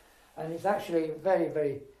experience. And it's actually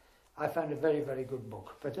I found a very, very good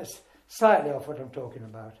book, but it's slightly off what I'm talking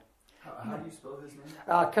about. How do you spell his name?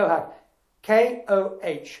 Kohak,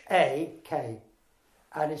 K-O-H-A-K,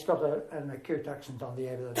 and it's got an acute accent on the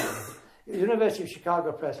A. The University of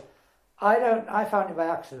Chicago Press. I found it by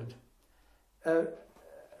accident.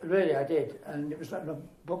 Really, I did, and it was like in a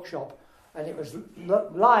bookshop, and it was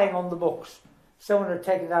lying on the books. Someone had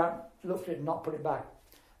taken it out, looked at it, and not put it back.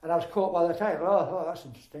 And I was caught by the title. Oh, that's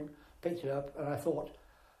interesting. Picked it up, and I thought,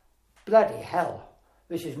 bloody hell,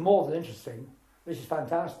 this is more than interesting. This is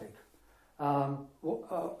fantastic.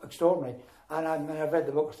 Extraordinary. And I've read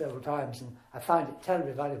the book several times, and I find it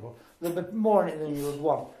terribly valuable. There's a bit more in it than you would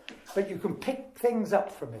want, but you can pick things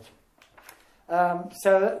up from it.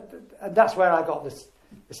 So that's where I got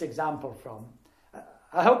this example from.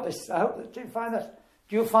 I hope that do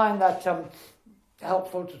you find that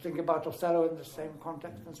helpful to think about Othello in the same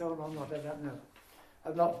context and so on, or not? I don't know.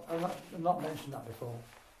 I've not mentioned that before.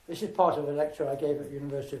 This is part of a lecture I gave at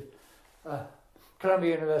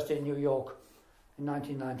Columbia University in New York in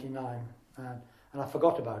 1999, and I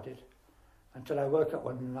forgot about it until I woke up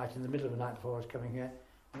one night in the middle of the night before I was coming here,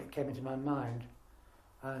 and it came into my mind.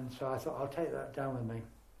 And so I thought, I'll take that down with me.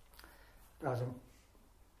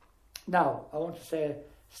 Now, I want to say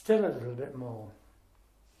still a little bit more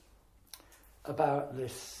about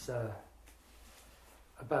this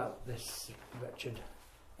wretched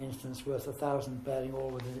instance worth 1,000 bearing all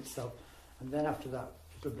within itself. And then after that,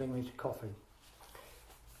 it'll bring me to coffee.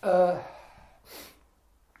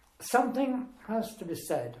 Something has to be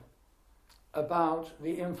said about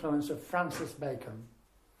the influence of Francis Bacon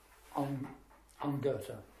on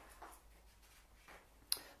Goethe.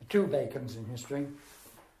 Two Bacons in history.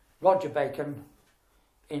 Roger Bacon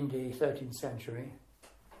in the 13th century,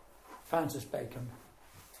 Francis Bacon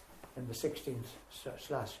in the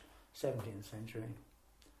 16th/17th century.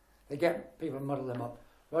 People muddle them up.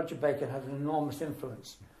 Roger Bacon had an enormous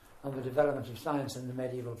influence on the development of science in the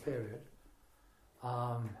medieval period.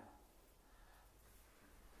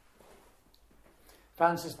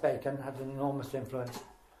 Francis Bacon had an enormous influence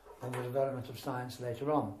on the development of science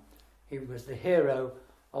later on. He was the hero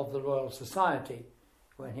of the Royal Society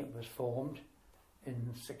when it was formed in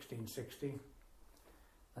 1660,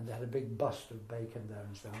 and they had a big bust of Bacon there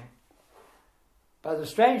and so on. But the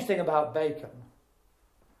strange thing about Bacon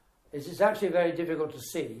is it's actually very difficult to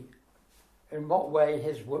see in what way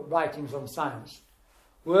his writings on science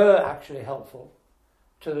were actually helpful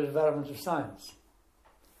to the development of science.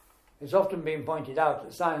 It's often been pointed out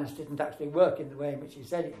that science didn't actually work in the way in which he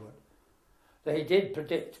said it would, that he did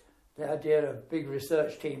predict the idea of big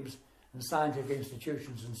research teams and scientific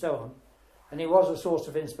institutions and so on, and he was a source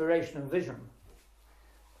of inspiration and vision.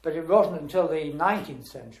 But it wasn't until the 19th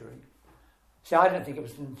century, I don't think it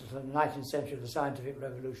was until the 19th century the scientific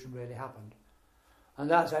revolution really happened. And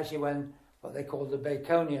that's actually when what they call the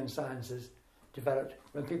Baconian sciences developed,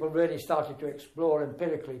 when people really started to explore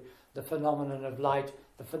empirically the phenomenon of light,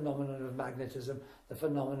 the phenomenon of magnetism, the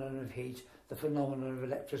phenomenon of heat, the phenomenon of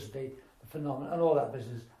electricity, the phenomenon, and all that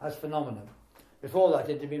business as phenomenon. Before that,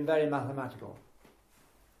 it had been very mathematical.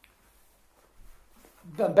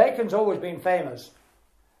 But Bacon's always been famous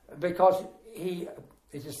because he,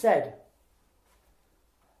 it is said,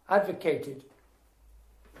 advocated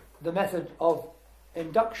the method of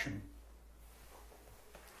induction,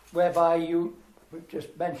 whereby you, we've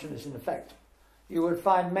just mentioned this in effect, you would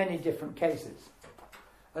find many different cases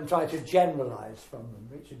and try to generalize from them,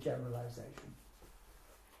 reach a generalization.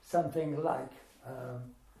 Something like,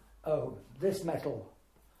 this metal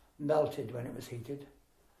melted when it was heated,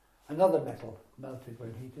 another metal melted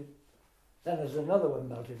when heated, then there's another one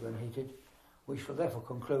melted when heated. We shall therefore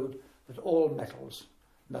conclude that all metals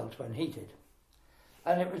melt when heated.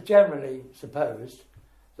 And it was generally supposed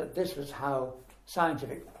that this was how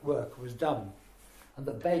scientific work was done, and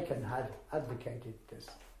that Bacon had advocated this.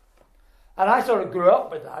 And I sort of grew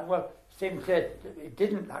up with that. Well, it seemed clear it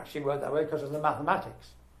didn't actually work that way because of the mathematics.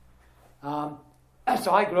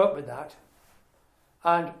 So I grew up with that.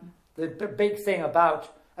 And the big thing about,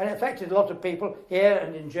 and it affected a lot of people here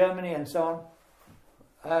and in Germany and so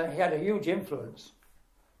on. He had a huge influence.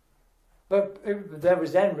 But there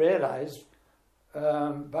was then realised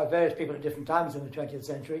by various people at different times in the 20th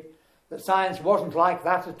century that science wasn't like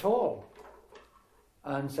that at all.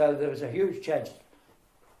 And so there was a huge change.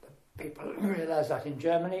 People realised that in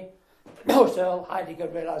Germany. Husserl, Heidegger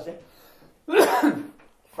realised it.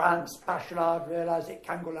 France, Bachelard realised it.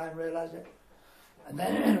 Canguilhem realised it. And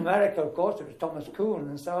then in America, of course, it was Thomas Kuhn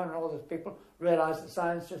and so on, and all those people realised that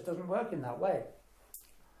science just doesn't work in that way.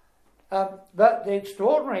 But the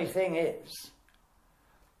extraordinary thing is,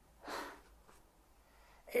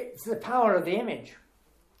 it's the power of the image.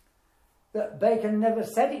 That Bacon never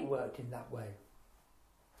said it worked in that way.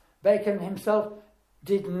 Bacon himself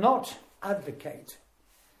did not advocate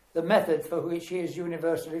the method for which he is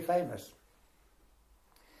universally famous.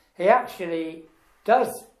 He actually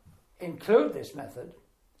does include this method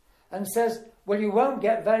and says, well, you won't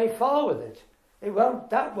get very far with it.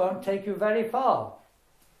 That won't take you very far.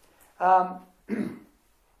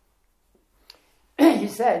 He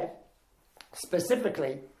said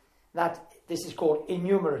specifically that this is called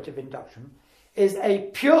enumerative induction, is a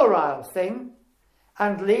puerile thing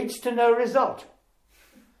and leads to no result.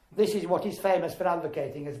 This is what he's famous for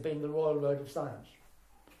advocating as being the royal road of science.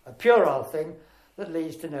 A puerile thing that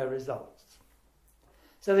leads to no results.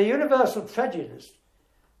 So the universal prejudice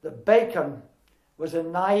that Bacon was a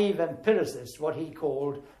naive empiricist, what he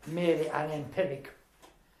called merely an empiric,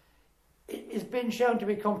 it has been shown to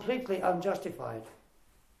be completely unjustified.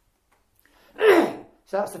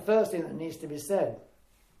 So that's the first thing that needs to be said.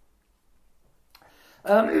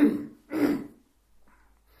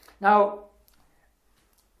 Now,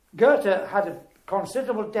 Goethe had a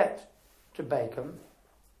considerable debt to Bacon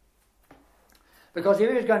because if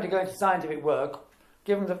he was going to go into scientific work,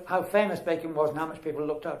 given how famous Bacon was and how much people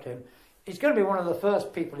looked up to him, he's going to be one of the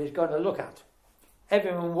first people he's going to look at.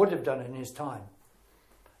 Everyone would have done it in his time.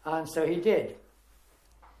 And so he did.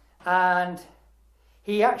 And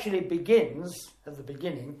he actually begins, at the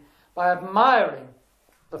beginning, by admiring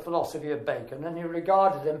the philosophy of Bacon, and he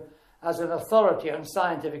regarded him as an authority on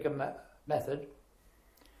scientific method,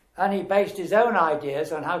 and he based his own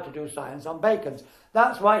ideas on how to do science on Bacon's.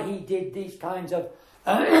 That's why he did these kinds of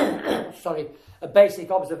a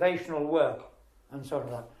basic observational work and so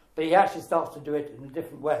on. But he actually starts to do it in a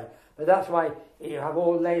different way. But that's why you have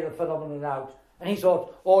all lay the phenomenon out. And he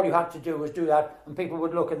thought all you had to do was do that, and people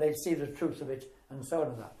would look and they'd see the truth of it, and so on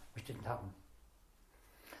and that, which didn't happen.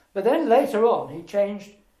 But then later on, he changed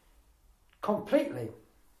completely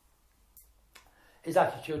his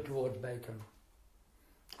attitude towards Bacon.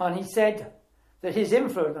 And he said that his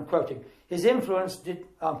influence, I'm quoting, his influence did,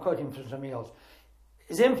 I'm quoting from something else,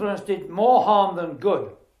 his influence did more harm than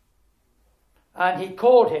good. And he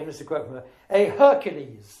called him, this is a quote from her, a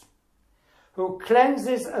Hercules who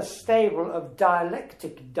cleanses a stable of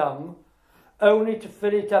dialectic dung only to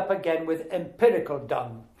fill it up again with empirical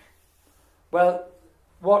dung. Well,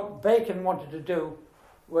 what Bacon wanted to do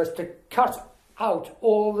was to cut out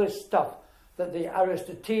all this stuff that the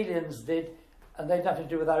Aristotelians did, and they'd nothing to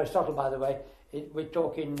do with Aristotle, by the way. We're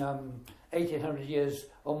talking 1800 years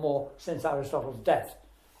or more since Aristotle's death.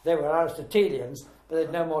 They were Aristotelians, but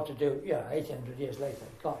they'd no more to do, 1800 years later.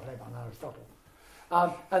 You can't blame on Aristotle.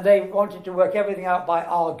 And they wanted to work everything out by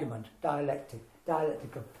argument, dialectical.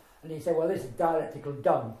 And he said, well, this is dialectical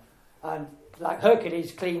dung. And like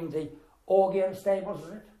Hercules cleaned the Augean stables,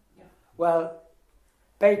 isn't it? Yeah. Well,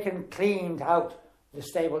 Bacon cleaned out the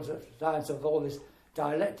stables of science of all this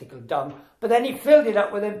dialectical dung, but then he filled it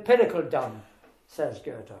up with empirical dung, says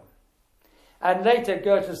Goethe. And later,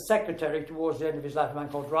 Goethe's secretary, towards the end of his life, a man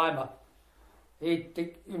called Reimer, he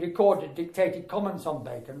recorded, dictated comments on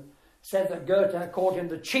Bacon, said that Goethe called him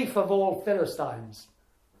the chief of all Philistines.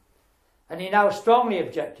 And he now strongly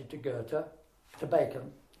objected to Goethe, to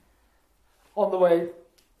Bacon, on the way.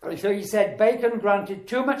 So he said Bacon granted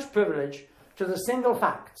too much privilege to the single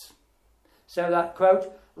facts, so that,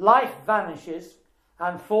 quote, life vanishes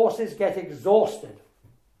and forces get exhausted.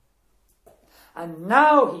 And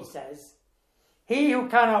now, he says, he who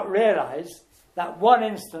cannot realise that one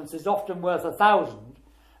instance is often worth 1,000,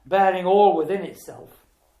 bearing all within itself,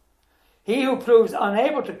 he who proves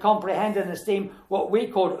unable to comprehend and esteem what we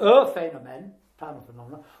call phenomenon,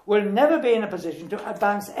 will never be in a position to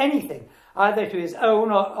advance anything, either to his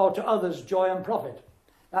own or to others' joy and profit.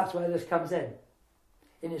 That's where this comes in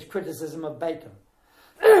his criticism of Bacon.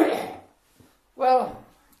 Well,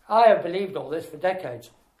 I have believed all this for decades.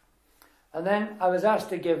 And then I was asked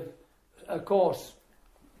to give a course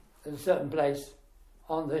in a certain place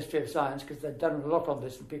on the history of science, because they'd done a lot on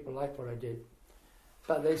this and people liked what I did.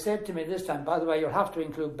 But they said to me this time, by the way, you'll have to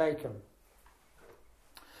include Bacon.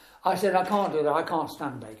 I said, I can't do that. I can't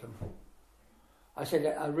stand Bacon. I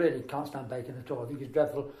said, I really can't stand Bacon at all. I think he's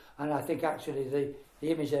dreadful. And I think actually the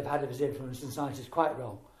image they've had of his influence in science is quite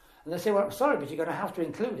wrong. And they say, well, I'm sorry, but you're going to have to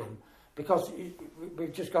include him, because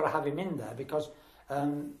we've just got to have him in there, because,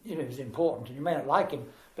 he's important and you may not like him,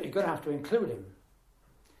 but you're going to have to include him.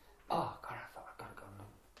 Oh, God, I thought I've got to go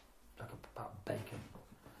and look about Bacon.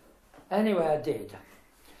 Anyway, I did.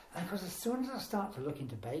 And because as soon as I start to look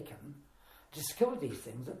into Bacon, I discover these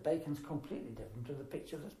things, that Bacon's completely different to the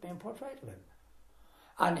picture that's being portrayed of him.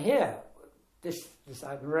 And here, this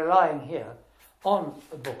I'm relying here on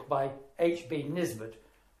a book by H.B. Nisbet,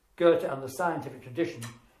 Goethe and the Scientific Tradition,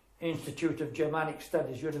 Institute of Germanic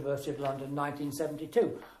Studies, University of London,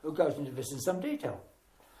 1972, who goes into this in some detail.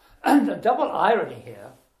 And the double irony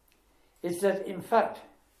here is that, in fact,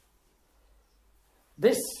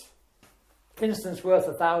 this instance worth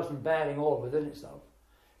 1,000, bearing all within itself,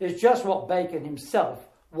 is just what Bacon himself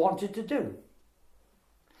wanted to do.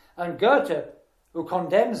 And Goethe, who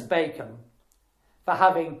condemns Bacon for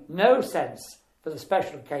having no sense for the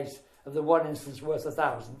special case of the one instance worth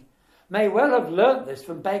 1,000, may well have learnt this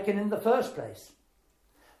from Bacon in the first place.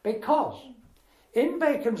 Because in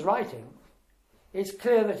Bacon's writing, it's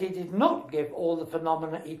clear that he did not give all the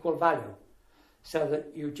phenomena equal value, so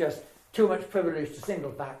that you just too much privilege to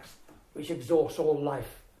single facts, which exhausts all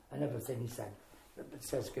life and everything, he said. It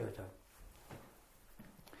says Goethe.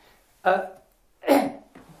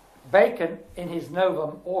 Bacon, in his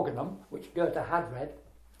Novum Organum, which Goethe had read,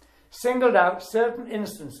 singled out certain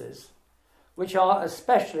instances which are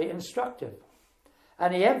especially instructive.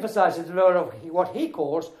 And he emphasises the role of what he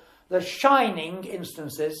calls the shining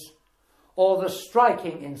instances or the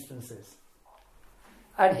striking instances.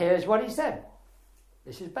 And here's what he said.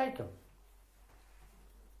 This is Bacon.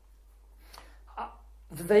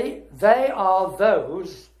 They are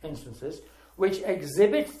those instances which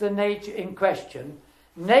exhibit the nature in question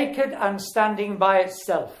naked and standing by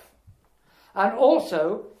itself, and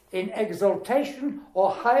also in exaltation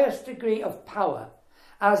or highest degree of power,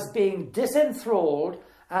 as being disenthralled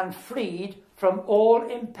and freed from all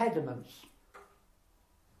impediments.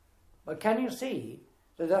 But can you see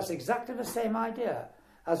that that's exactly the same idea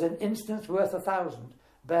as an instance worth 1,000,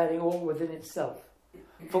 bearing all within itself,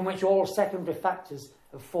 from which all secondary factors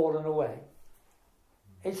have fallen away?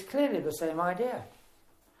 It's clearly the same idea,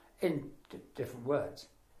 in different words.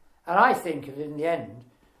 And I think that in the end,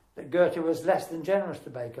 that Goethe was less than generous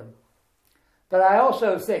to Bacon. But I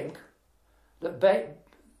also think that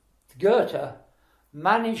Goethe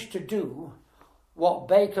managed to do what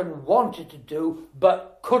Bacon wanted to do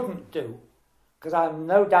but couldn't do. Because I have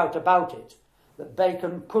no doubt about it, that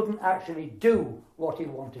Bacon couldn't actually do what he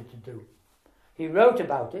wanted to do. He wrote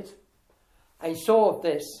about it, and he saw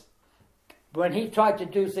this. When he tried to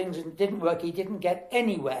do things and it didn't work, he didn't get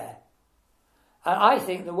anywhere. And I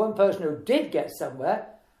think the one person who did get somewhere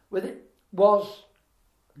with it was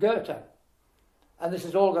Goethe. And this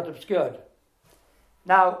has all got obscured.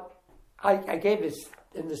 Now, I gave this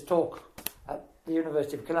in this talk at the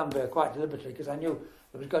University of Columbia quite deliberately because I knew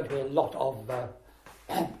there was going to be a lot of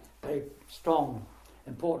very strong,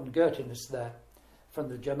 important Goethe-ness there from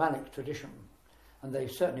the Germanic tradition. And they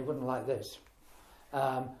certainly wouldn't like this.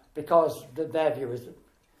 Because their view is that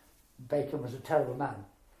Bacon was a terrible man.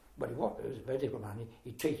 Well, he was a very difficult man.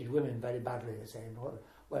 He treated women very badly, they're saying.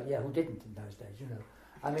 Well, yeah, who didn't in those days, you know.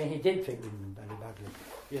 I mean, he did treat women very badly,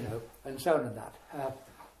 you know, and so on and that.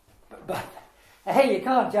 But hey, you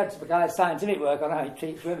can't judge the guy's scientific work on how he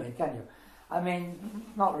treats women, can you? I mean,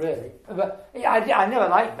 not really. But I never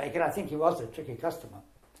liked Bacon. I think he was a tricky customer.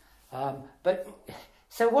 But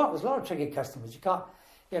so what? There's a lot of tricky customers. You can't,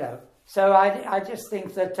 you know. So I just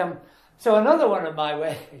think that... so another one of my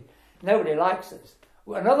ways, nobody likes this,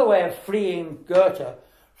 another way of freeing Goethe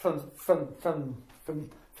from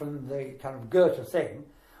the kind of Goethe thing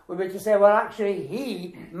would be to say, well, actually,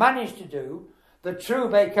 he managed to do the true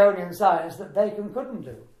Baconian science that Bacon couldn't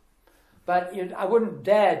do. But I wouldn't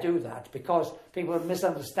dare do that because people would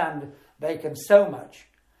misunderstand Bacon so much.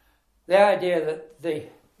 The idea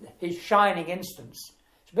that his shining instance...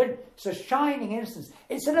 It's a shining instance.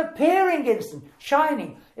 It's an appearing instance.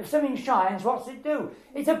 Shining. If something shines, what's it do?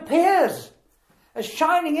 It appears. A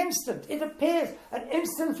shining instant. It appears. An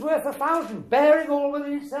instance worth 1,000, bearing all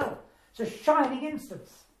within itself. It's a shining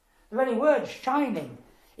instance. The very word shining,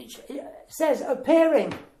 it says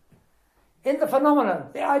appearing in the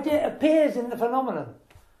phenomenon. The idea appears in the phenomenon.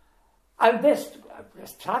 And this,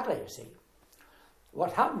 sadly, you see,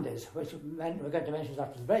 what happened is, which we're going to mention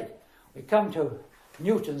after the break, we come to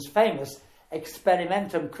Newton's famous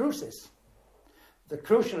experimentum crucis. The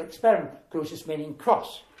crucial experiment, crucis meaning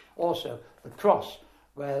cross, also the cross,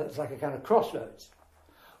 where it's like a kind of crossroads,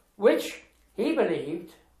 which he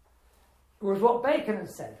believed was what Bacon had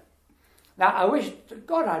said. Now, I wish to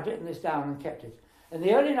God I'd written this down and kept it. In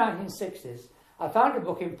the early 1960s, I found a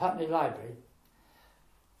book in Putney Library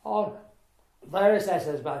on various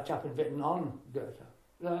essays by a chap who'd written on Goethe,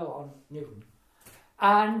 on Newton.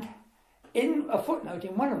 And in a footnote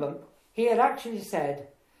in one of them, he had actually said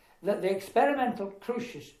that the experimental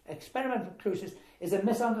crucis is a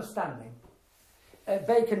misunderstanding.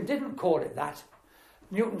 Bacon didn't call it that.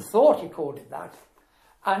 Newton thought he called it that.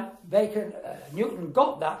 And Newton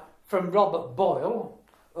got that from Robert Boyle,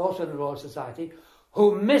 also in the Royal Society,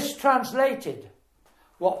 who mistranslated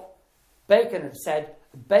what Bacon had said.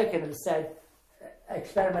 Bacon had said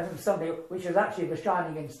experimentum something which was actually the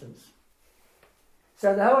shining instance.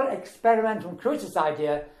 So the whole experimentum crucis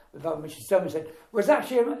idea, about which someone said, was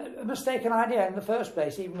actually a mistaken idea in the first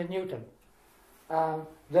place, even with Newton,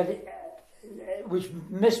 which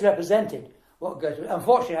misrepresented what Goethe.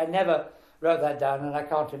 Unfortunately, I never wrote that down, and I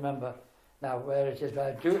can't remember now where it is.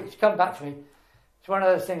 But it's come back to me. It's one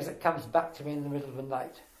of those things that comes back to me in the middle of the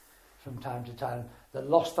night, from time to time. The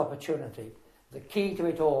lost opportunity. The key to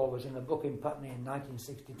it all was in a book in Putney in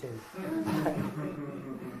 1962.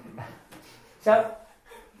 So,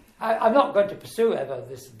 I'm not going to pursue ever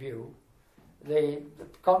this view. The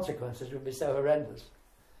consequences would be so horrendous.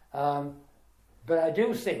 But I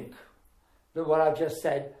do think that what I've just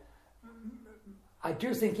said, I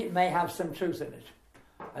do think it may have some truth in it.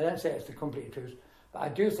 I don't say it's the complete truth, but I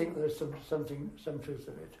do think there's some truth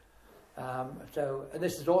in it. So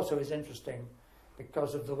this is interesting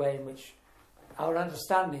because of the way in which our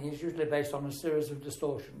understanding is usually based on a series of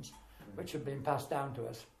distortions which have been passed down to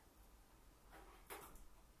us.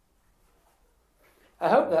 I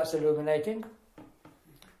hope that's illuminating.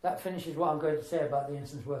 That finishes what I'm going to say about the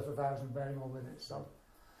instance worth 1,000 bearing all within itself.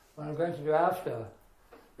 What I'm going to do after,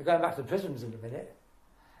 we're going back to the prisms in a minute,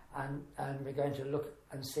 and we're going to look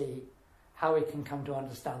and see how we can come to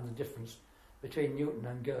understand the difference between Newton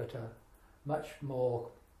and Goethe much more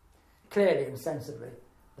clearly and sensibly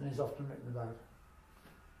than is often written about.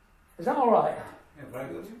 Is that all right? Yeah,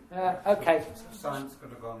 very good. Okay. Science could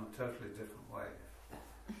have gone a totally different way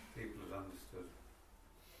if people had understood.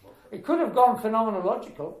 It could have gone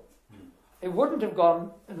phenomenological. It wouldn't have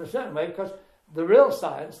gone in a certain way, because the real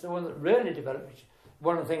science, the one that really developed, which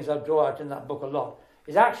one of the things I draw out in that book a lot,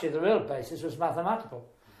 is actually the real basis was mathematical.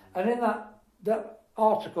 And in that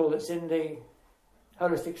article that's in the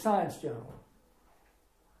Holistic Science Journal,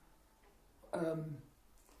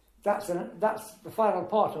 that's the final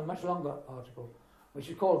part of a much longer article, which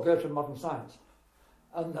is called Go to Modern Science.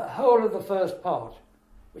 And the whole of the first part,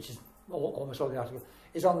 which is almost all the article,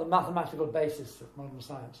 is on the mathematical basis of modern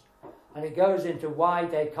science. And it goes into why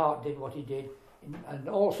Descartes did what he did, and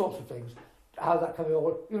all sorts of things, how that can be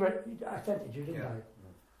all... I sent it to you, didn't I?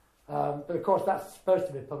 But of course that's supposed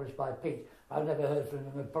to be published by Pete. I've never heard from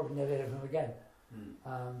him, and probably never heard from him again.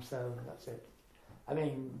 So that's it. I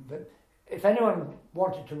mean, but if anyone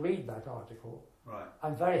wanted to read that article, right,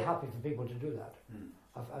 I'm very happy for people to do that.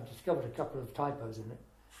 I've discovered a couple of typos in it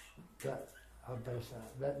that I'd better say.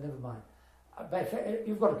 Never mind. But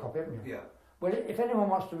you've got a copy, haven't you? Yeah. Well, if anyone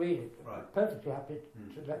wants to read it, right, perfectly happy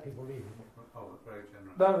to let people read it. Oh, very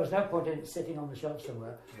generous. But there's no point in it sitting on the shelf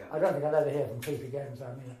somewhere. Yeah. I don't think I'll ever hear from Pete again, so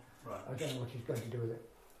I mean, right, I don't know what he's going to do with it.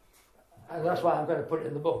 And that's why I'm going to put it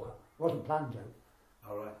in the book. It wasn't planned to.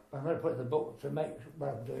 All right. But I'm going to put it in the book to make what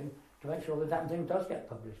I'm doing, to make sure the damn thing does get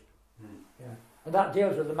published. Yeah. And that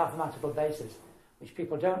deals with the mathematical basis, which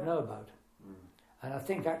people don't know about. And I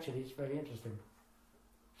think actually it's very interesting.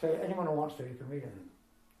 So anyone who wants to, you can read it.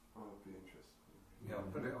 Oh, it'd be interesting. Yeah, I'll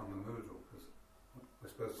put it on the Moodle, because we're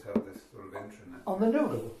supposed to have this sort of intranet. On the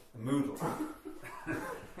Noodle? The Moodle.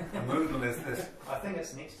 The Moodle is this... I think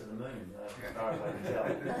it's next to the moon, as far as I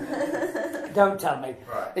can tell. Don't tell me.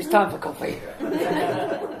 Right. It's time for coffee.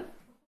 Yeah.